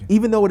this. Gotcha.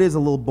 Even though it is a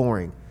little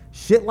boring,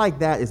 shit like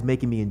that is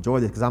making me enjoy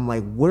this because I'm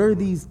like, what are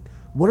these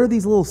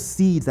little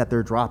seeds that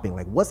they're dropping?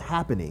 Like, what's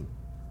happening?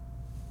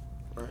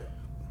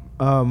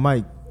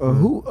 Mike,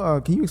 who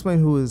can you explain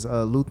who is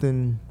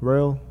Luthen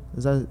Rail?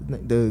 Is that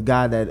the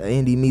guy that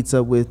Andy meets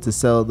up with to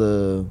sell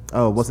the?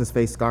 Oh, what's his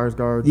face?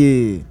 Skarsgård?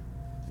 Yeah.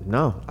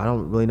 No, I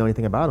don't really know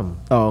anything about him.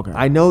 Oh, okay.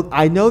 I know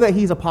that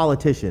he's a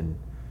politician,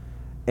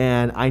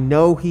 and I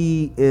know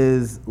he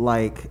is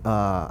like,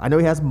 I know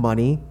he has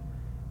money,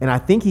 and I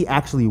think he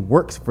actually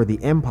works for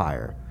the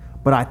Empire.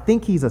 But I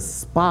think he's a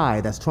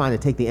spy that's trying to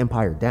take the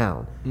Empire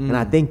down, and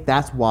I think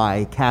that's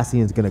why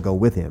Cassian's gonna go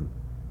with him.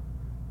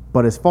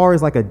 But as far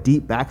as like a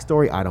deep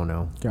backstory, I don't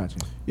know. Gotcha.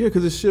 Yeah,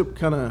 because the ship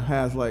kind of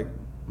has like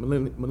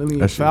Millennium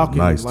That shit Falcon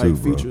nice like too,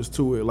 bro. features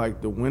to it,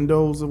 like the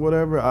windows or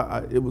whatever.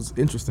 It was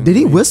interesting. Did to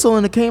he me. whistle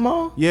and it came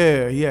on?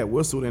 Yeah, he had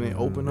whistled and it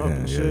opened up Yeah,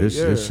 and yeah, shit.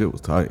 this shit was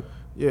tight.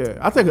 Yeah,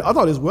 I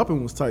thought his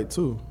weapon was tight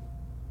too.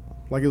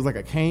 Like it was like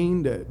a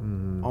cane that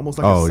almost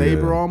like Oh, a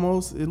saber. yeah.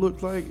 Almost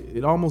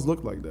it almost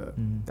looked like that.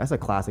 That's a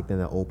classic thing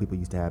that old people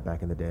used to have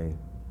back in the day.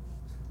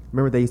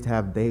 Remember they used to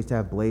have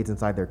blades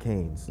inside their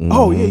canes.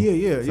 Oh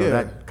yeah. So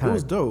that It kind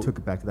was of dope. took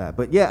it back to that.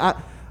 But yeah,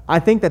 I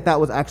think that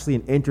was actually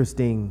an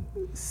interesting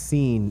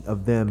scene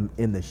of them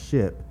in the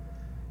ship.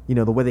 You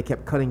know, the way they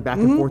kept cutting back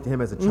and forth to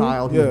him as a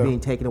child. He was Yeah. being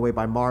taken away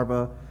by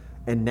Marva,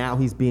 and now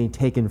he's being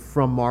taken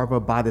from Marva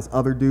by this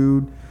other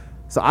dude.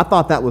 So I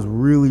thought that was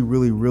really,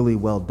 really, really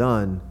well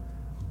done.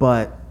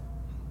 But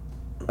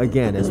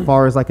again, as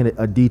far as like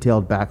a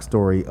detailed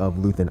backstory of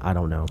Luthen, I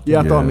don't know. Yeah,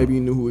 I thought Yeah. maybe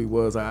you knew who he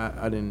was.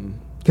 I didn't.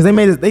 Because they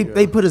made it.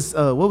 They put his.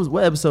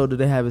 What episode did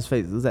they have his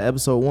face? Was that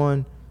episode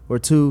 1 or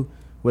 2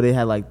 where they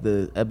had like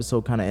the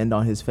episode kind of end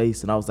on his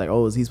face? And I was like,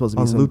 oh, is he supposed to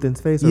be On some,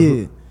 Luthen's face? Or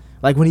Yeah.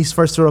 Like when he's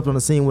first showed up on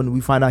the scene when we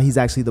find out he's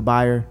actually the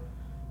buyer.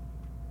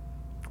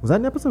 Was that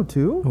in episode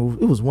 2?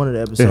 It was one of the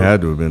episodes. It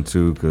had to have been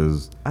 2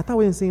 because I thought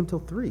we didn't see him till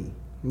 3.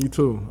 Me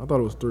too. I thought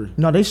it was 3.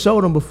 No, they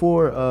showed him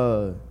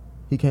before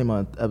he came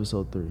on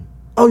episode 3.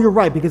 Oh, you're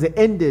right, because it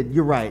ended.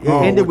 You're right. It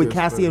Oh, ended with with this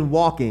Cassian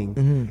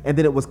walking, and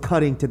then it was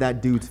cutting to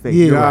that dude's face.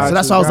 Yeah, You're right. so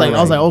that's why I was like,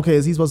 Right. okay,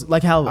 is he supposed to,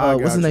 like how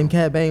what's his got name, you.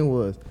 Cad Bane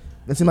was?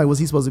 It seemed like was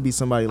he supposed to be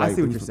somebody like?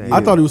 see what you're saying. I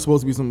thought he was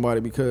supposed to be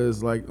somebody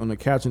because like on the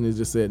caption it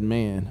just said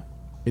man.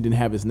 It didn't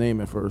have his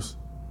name at first.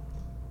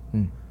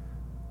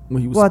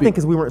 When he was Well, I think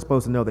because we weren't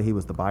supposed to know that he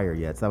was the buyer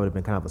yet, so that would have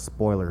been kind of a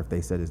spoiler if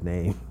they said his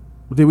name.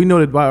 did we know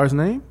the buyer's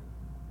name?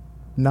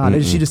 Nah,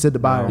 she just said the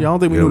buyer. Yeah, I don't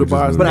think we Yeah, knew we the just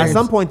buyer's knew But name. at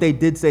some point, they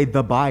did say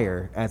the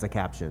buyer as a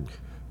caption.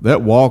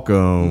 that walk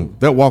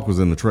was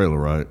in the trailer,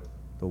 right?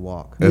 The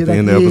walk. At the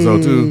end of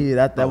episode 2. Yeah,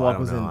 that Oh, I walk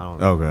don't was know, in. I don't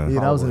know. Okay. Yeah,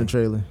 that was in the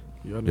trailer.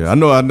 Yeah, I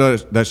know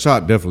that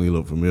shot definitely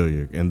looked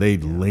familiar, and they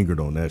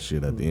lingered on that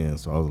shit at the end.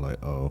 So I was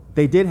like, oh,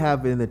 They did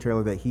have in the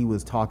trailer that he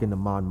was talking to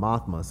Mon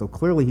Mothma, so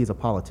clearly he's a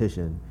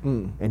politician,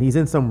 and he's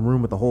in some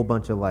room with a whole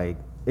bunch of like.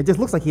 It just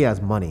looks like he has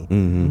money.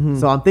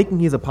 So I'm thinking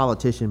he's a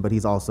politician, but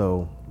he's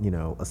also,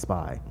 a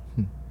spy.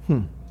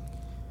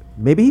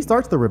 Maybe he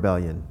starts the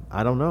rebellion.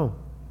 I don't know.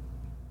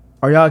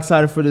 Are y'all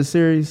excited for this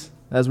series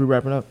as we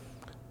wrapping up?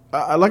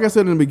 Like I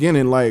said in the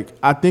beginning, like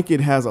I think it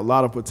has a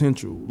lot of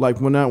potential. Like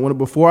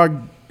before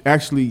I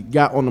actually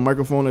got on the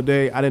microphone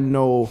today, I didn't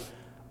know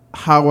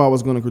how I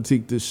was going to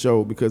critique this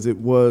show because it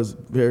was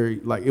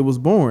very it was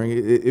boring.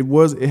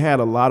 It had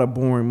a lot of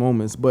boring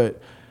moments, but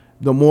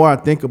the more I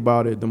think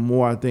about it, the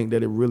more I think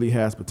that it really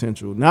has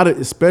potential.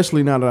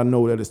 Especially now that I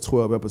know that it's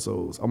 12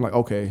 episodes. I'm like,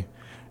 okay,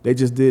 they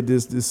just did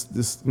this.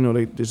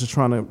 They're just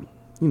trying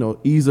to,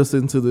 ease us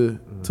into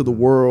the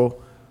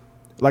world.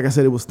 Like I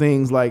said, it was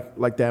things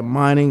like that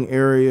mining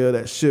area,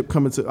 that ship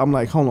coming to. I'm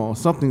like, hold on,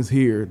 something's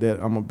here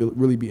that I'm gonna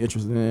really be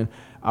interested in.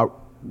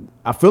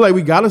 I feel like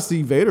we got to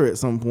see Vader at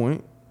some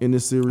point in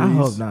this series. I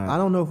hope not. I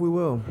don't know if we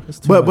will,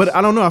 But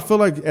I don't know. I feel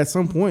like at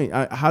some point,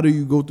 how do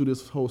you go through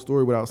this whole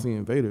story without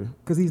seeing Vader?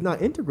 because he's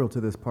not integral to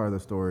this part of the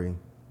story.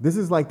 This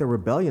is like the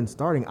rebellion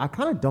starting. I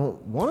kind of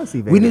don't want to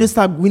see Vader. We need to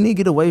stop. We need to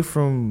get away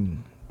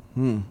from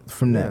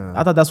from that.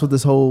 I thought that's what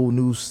this whole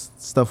new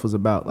stuff was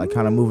about, like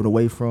kind of moving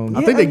away from.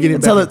 I think they get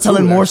it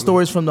telling more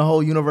stories from the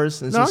whole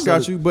universe. And No, I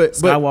got you, but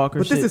Skywalker.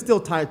 But this is still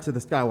tied to the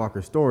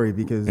Skywalker story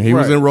because And he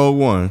was in Rogue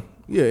One.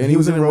 Yeah, and he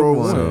was in Rogue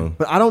One. So-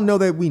 But I don't know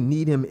that we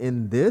need him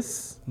in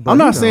this. But I'm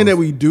not who saying knows? that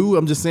we do.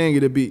 I'm just saying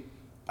it'd be.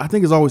 I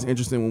think it's always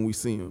interesting when we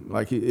see him.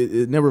 Like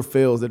it never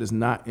fails that it's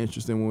not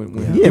interesting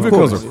when He of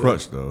becomes course. a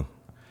crutch though.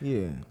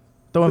 Yeah,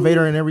 throwing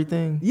Vader and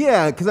everything.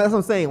 Yeah, because that's what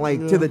I'm saying.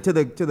 Like to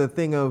the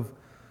thing of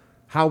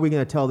how are we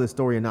going to tell this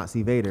story and not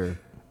see Vader?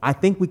 I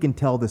think we can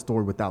tell this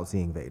story without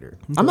seeing Vader.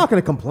 I'm not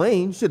going to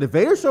complain. Shit, if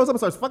Vader shows up and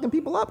starts fucking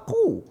people up,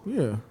 cool.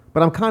 Yeah.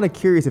 But I'm kind of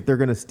curious if they're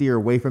going to steer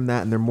away from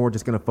that and they're more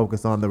just going to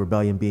focus on the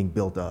rebellion being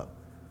built up.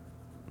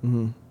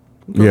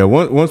 Yeah,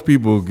 once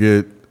people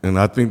get, and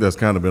I think that's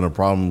kind of been a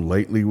problem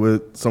lately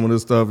with some of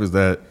this stuff, is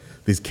that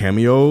these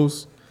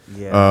cameos,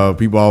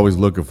 people are always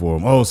looking for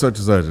them. Oh, such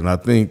and such. And I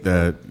think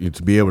that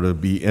to be able to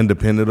be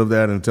independent of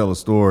that and tell a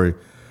story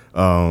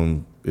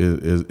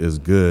is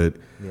good.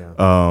 Yeah.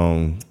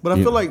 But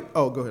I feel like,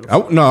 oh, go ahead.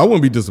 I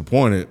wouldn't be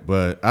disappointed,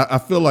 but I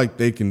feel like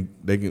it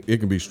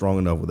can be strong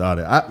enough without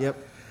it.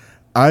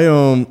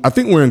 I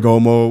think we're in go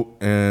mode,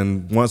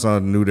 and once I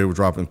knew they were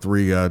dropping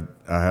 3, I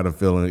had a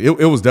feeling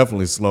it was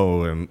definitely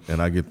slow, and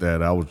I get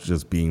that. I was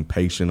just being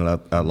patient, and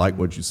I like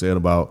what you said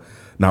about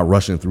not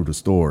rushing through the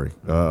story,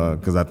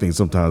 because I think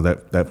sometimes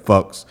that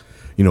fucks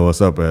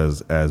us up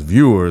as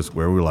viewers,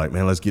 where we're like,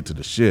 man, let's get to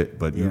the shit,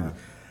 but you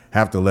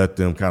have to let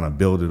them kind of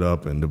build it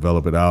up and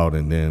develop it out,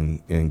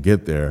 and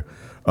get there,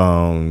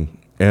 And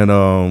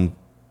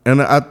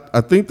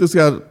I think this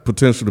got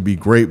potential to be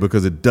great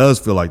because it does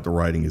feel like the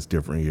writing is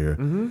different here.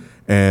 Mm-hmm.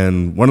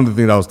 And one of the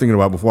things I was thinking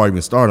about before I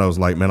even started, I was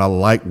like, man, I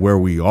like where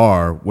we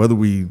are, whether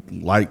we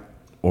like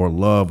or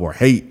love or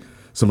hate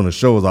some of the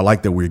shows. I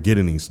like that we're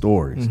getting these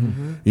stories,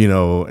 and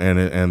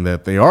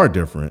that they are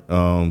different,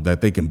 that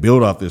they can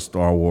build off this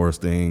Star Wars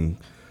thing,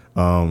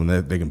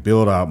 that they can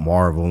build out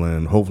Marvel,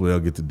 and hopefully they'll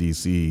get to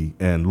DC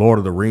and Lord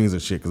of the Rings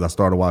and shit, because I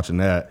started watching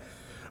that.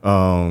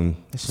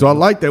 So I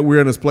like that we're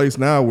in this place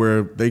now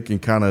where they can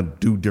kind of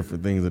do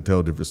different things and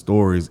tell different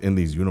stories in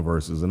these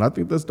universes, and I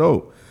think that's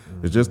dope.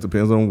 It just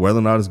depends on whether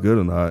or not it's good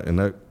or not, and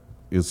that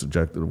is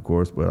subjective, of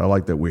course, but I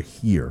like that we're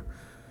here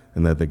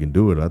and that they can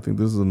do it. I think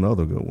this is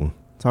another good one.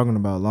 Talking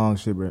about long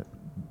shit, bro.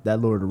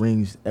 That Lord of the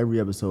Rings, every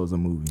episode is a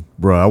movie.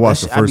 Bro, I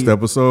watched the first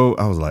episode.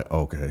 I was like,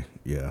 okay,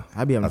 yeah.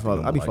 I be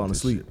falling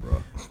asleep,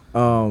 shit,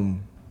 bro.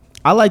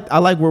 I like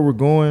where we're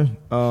going.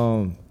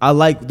 I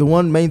like the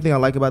one main thing I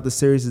like about the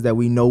series is that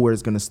we know where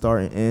it's going to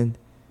start and end.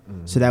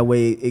 Mm-hmm. So that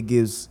way it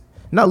gives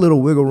not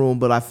little wiggle room,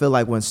 but I feel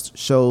like when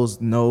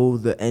shows know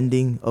the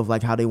ending of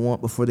like how they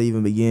want before they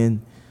even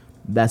begin,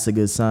 that's a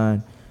good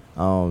sign.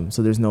 So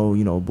there's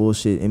no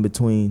bullshit in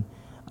between.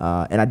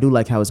 And I do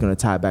like how it's going to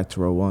tie back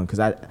to Rogue One, because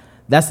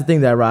that's the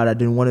thing that I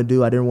didn't want to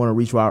do. I didn't want to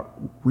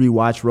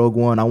rewatch Rogue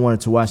One. I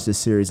wanted to watch this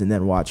series and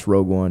then watch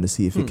Rogue One to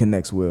see if it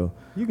connects well.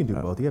 You can do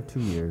both. You have 2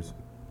 years.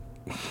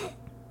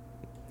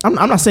 I'm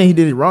not saying he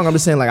did it wrong. I'm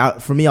just saying, like,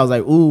 for me, I was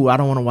like, ooh, I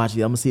don't want to watch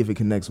it. I'm gonna see if it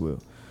connects well.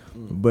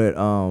 But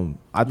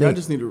I think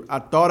I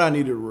thought I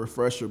needed a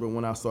refresher, but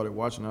when I started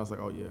watching, I was like,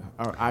 oh yeah,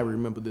 I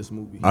remember this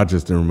movie. I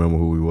just didn't remember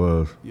who he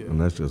was,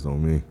 and that's just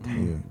on me.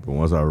 Yeah. But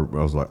once I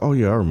was like, oh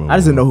yeah, I remember. I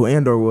just didn't know who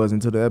Andor was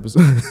until the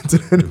episode. So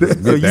you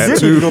did need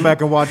to go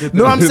back and watch it.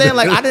 No, I'm saying,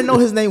 like, I didn't know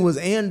his name was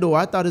Andor.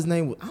 I thought his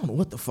name was, I don't know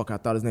what the fuck I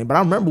thought his name, but I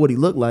remember what he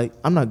looked like.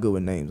 I'm not good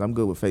with names. I'm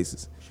good with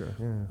faces. Sure.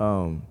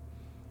 Yeah.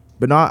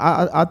 But no,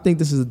 I think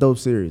this is a dope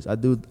series. I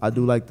do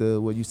like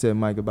what you said,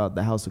 Mike, about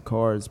the House of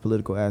Cards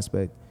political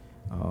aspect,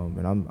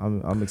 and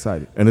I'm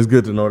excited. And it's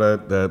good to know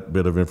that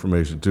bit of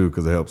information too,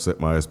 because it helps set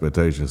my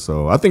expectations.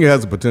 So I think it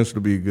has the potential to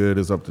be good.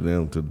 It's up to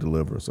them to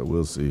deliver. So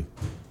we'll see.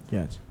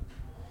 Gotcha.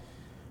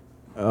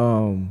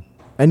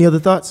 Any other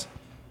thoughts?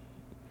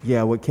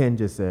 Yeah, what Ken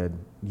just said.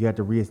 You have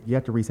to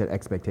reset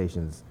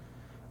expectations.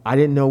 I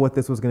didn't know what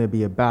this was going to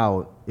be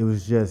about. It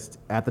was just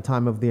at the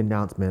time of the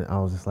announcement, I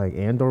was just like,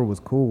 Andor was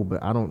cool,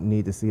 but I don't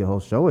need to see a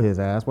whole show of his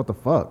ass. What the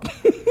fuck?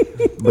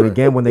 But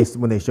again, when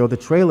they showed the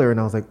trailer,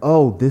 and I was like,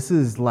 oh, this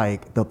is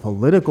like the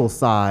political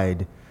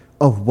side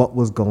of what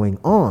was going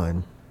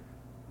on.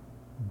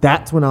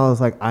 That's when I was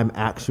like, I'm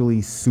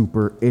actually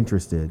super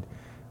interested.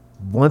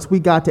 Once we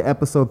got to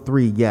episode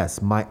 3,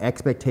 yes, my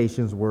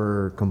expectations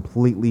were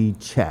completely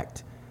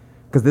checked,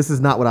 because this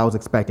is not what I was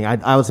expecting.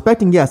 I was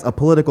expecting, yes, a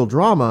political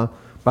drama,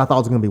 but I thought it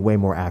was going to be way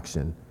more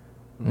action.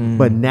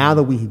 But now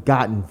that we've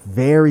gotten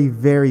very,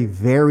 very,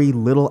 very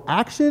little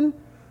action,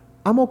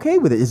 I'm okay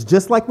with it. It's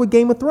just like with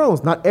Game of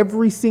Thrones. Not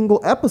every single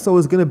episode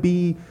is going to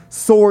be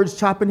swords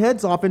chopping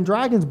heads off and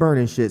dragons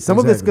burning shit. Some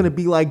of it's going to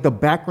be like the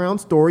background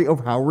story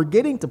of how we're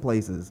getting to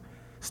places.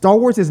 Star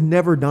Wars has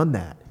never done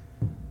that.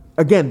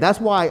 Again,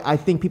 that's why I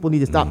think people need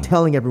to stop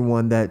telling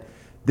everyone that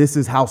this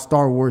is how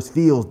Star Wars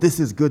feels. This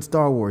is good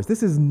Star Wars.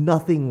 This is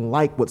nothing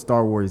like what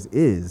Star Wars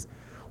is,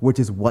 which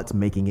is what's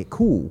making it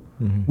cool.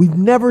 Mm-hmm. We've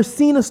never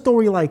seen a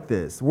story like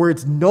this where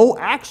it's no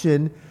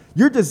action.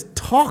 You're just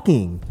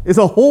talking. It's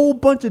a whole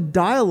bunch of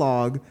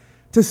dialogue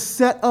to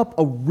set up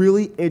a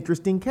really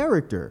interesting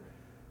character.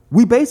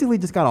 We basically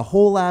just got a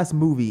whole ass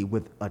movie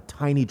with a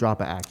tiny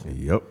drop of action.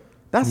 Yep.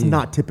 That's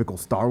not typical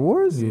Star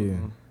Wars. Yeah.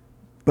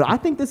 But I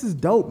think this is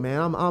dope,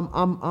 man.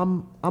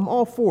 I'm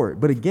all for it.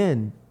 But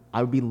again,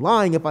 I would be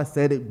lying if I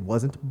said it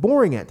wasn't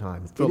boring at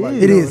times.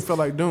 It is. It felt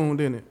like Dune,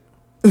 didn't it?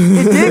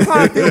 It did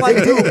kind of feel like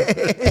Doom.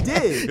 It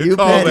did. You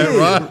call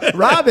that,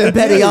 Robin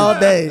petty all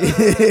day.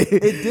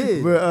 It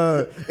did.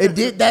 But it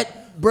did that.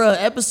 Bruh,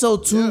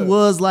 episode 2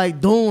 was like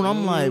Dune.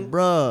 I'm like,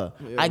 bruh,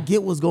 I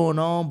get what's going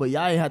on, but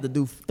y'all ain't have to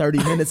do 30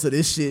 minutes of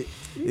this shit.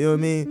 You know what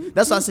I mean?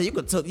 That's why I said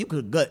you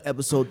could gut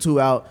episode 2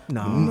 out.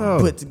 No.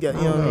 Put together.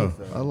 You know what I mean?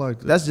 I like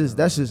that.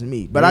 That's just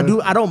me. But I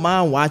don't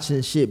mind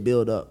watching shit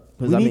build up.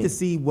 We need to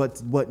see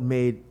what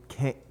made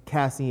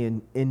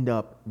Cassian end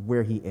up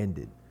where he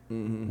ended.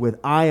 With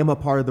I am a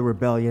part of the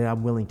rebellion and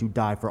I'm willing to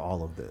die for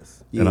all of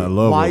this. And I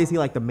love Why what- is he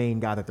like the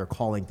main guy that they're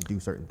calling to do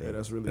certain things?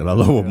 That's really. And I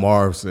love what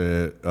Marv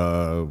said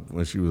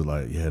when she was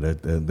like, "Yeah,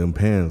 that them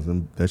pans,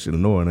 that shit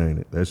annoying, ain't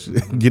it? That shit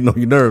getting on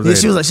your nerves." Yeah, ain't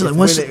she was it?"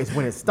 like, It's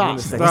when it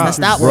stops.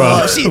 stop.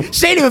 Bruh.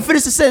 She ain't even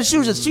finished the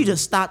sentence. She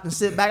just stopped and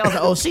sit back. I was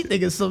like, oh, she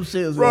thinking some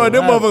shit was "Bro, wrong.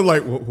 them motherfuckers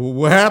like,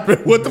 what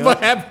happened? What the fuck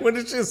happened when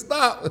this shit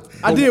stopped?"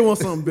 I did want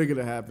something bigger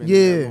to happen. Yeah.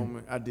 In that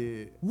moment. I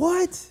did.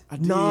 What? I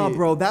Nah, did.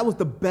 bro, that was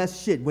the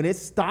best shit. When it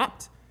stopped,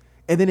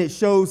 and then it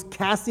shows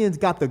Cassian's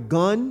got the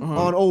gun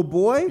on old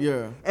boy.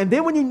 Yeah. And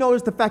then when you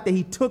notice the fact that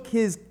he took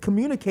his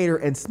communicator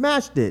and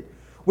smashed it,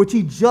 which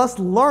he just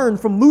learned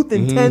from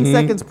Luthen 10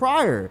 seconds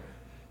prior.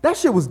 That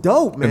shit was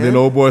dope, man. And then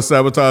old boy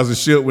sabotaged the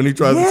shit when he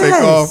tried to take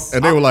Yes. off,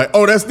 and they were like,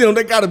 "Oh, that's them.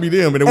 They gotta be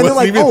them." And it and they're wasn't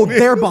like, even. oh,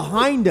 they're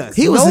behind us.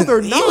 He was no, an,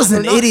 they're he not. was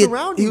an They're not idiot.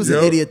 surrounding He was you.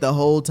 an idiot the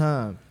whole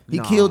time. He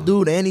Nah. killed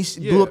dude and he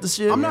blew up the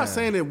shit. I'm not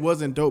saying it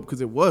wasn't dope because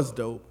it was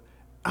dope.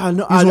 I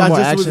know. You just I want more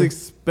just was action?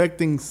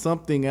 expecting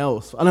something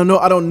else. I don't know.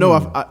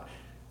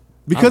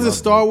 Because it's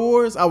Star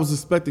Wars, I was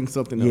expecting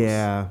something else.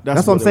 Yeah,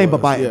 that's what I'm it saying.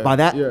 But was. by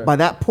Yeah.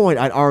 that point,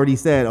 I'd already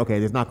said, okay,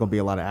 there's not going to be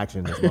a lot of action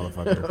in this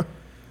motherfucker.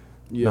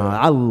 Yeah. No,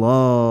 I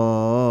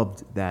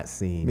loved that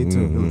scene. Me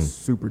too. It was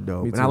super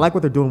dope, and I too. like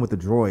what they're doing with the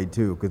droid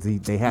too, because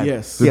they had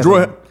Yes. he The has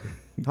droid.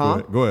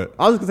 Huh? Go ahead.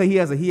 I was just gonna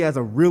say he has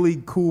a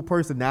really cool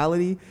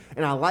personality,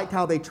 and I liked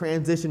how they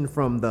transitioned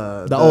from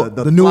the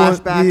new one?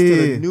 flashbacks to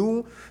Yeah. the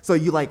new. So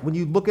you like when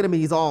you look at him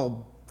and he's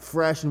all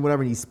fresh and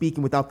whatever, and he's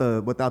speaking without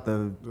the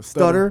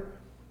stutter.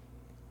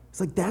 It's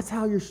like that's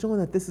how you're showing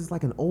that this is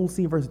like an old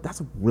scene version.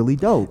 That's really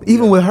dope.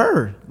 Even with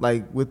her,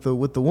 like with the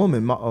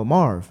woman,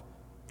 Marv.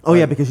 Oh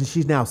yeah, because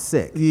she's now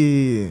sick.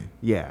 Yeah.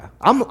 Yeah,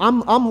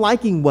 I'm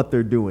liking what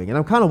they're doing, and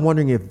I'm kind of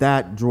wondering if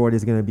that droid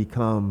is gonna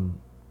become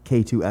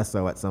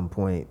K2SO at some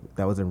point.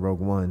 That was in Rogue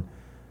One.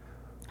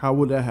 How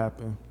would that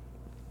happen?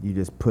 You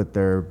just put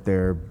their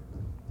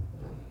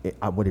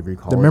whatever you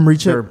call The it, memory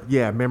chip?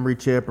 memory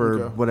chip or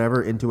Okay.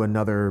 whatever into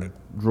another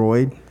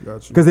droid.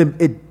 Gotcha. Because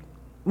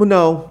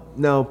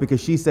no,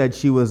 because she said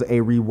she was a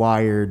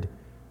rewired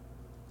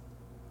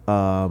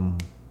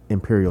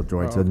Imperial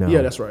droid. So no,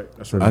 Yeah, that's right.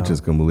 That's right. I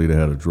just couldn't believe they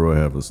had a droid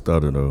have a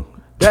stutter though.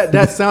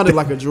 That sounded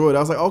like a droid. I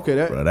was like,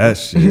 okay, Bro, that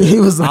shit. He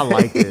was like, I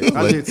liked it.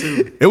 I did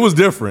too. It was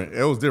different.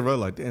 I was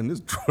like, damn,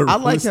 this droid I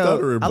really like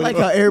stuttering. how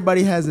bro.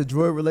 everybody has a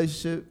droid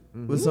relationship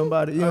with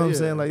somebody. You know what I'm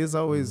saying? Like it's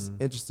always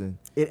interesting.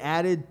 It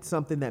added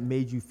something that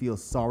made you feel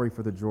sorry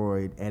for the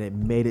droid, and it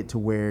made it to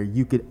where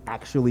you could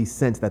actually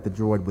sense that the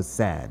droid was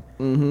sad.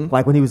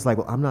 Like when he was like,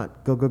 "Well, I'm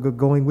not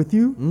going with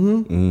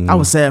you." I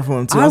was sad for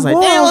him too. I was like,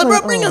 damn,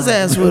 bro, bring his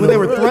ass with When him. they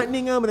were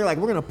threatening him, and they're like,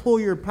 "We're gonna pull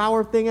your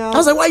power thing out." I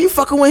was like, why you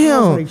fucking with him? I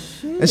was like,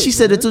 shit, and she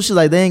said it too. She's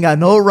like, they ain't got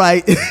no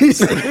right. She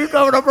said, you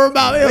covered up her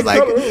mouth. It was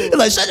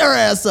like, shut your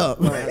ass up.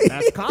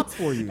 "That's cops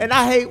for you." And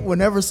I hate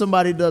whenever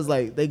somebody does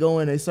like they go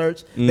in, they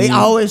search, they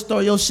always throw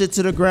your shit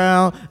to the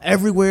ground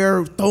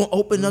everywhere. Don't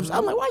open up.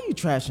 I'm like, why you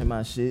trashing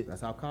my shit?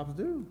 That's how cops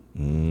do.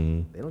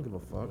 They don't give a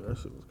fuck. That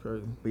shit was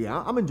crazy. But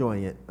yeah, I'm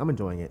enjoying it.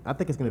 I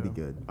think it's gonna be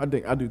good. I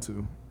do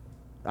too.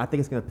 I think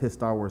it's gonna piss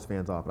Star Wars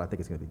fans off, but I think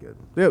it's gonna be good.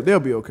 They'll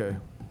be okay.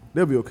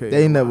 They'll be okay.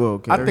 They ain't never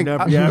okay. I think.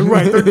 never- Yeah,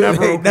 right. They're never They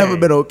okay. ain't never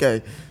been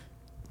okay.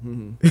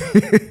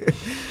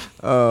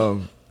 All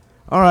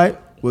right.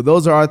 Well,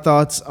 those are our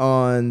thoughts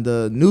on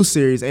the new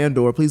series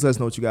Andor. Please let us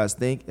know what you guys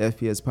think.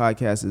 FPS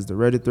Podcast is the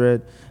Reddit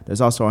thread.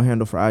 There's also our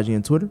handle for IG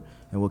and Twitter.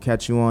 And we'll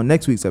catch you on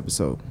next week's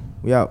episode.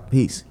 We out.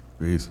 Peace.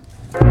 Peace.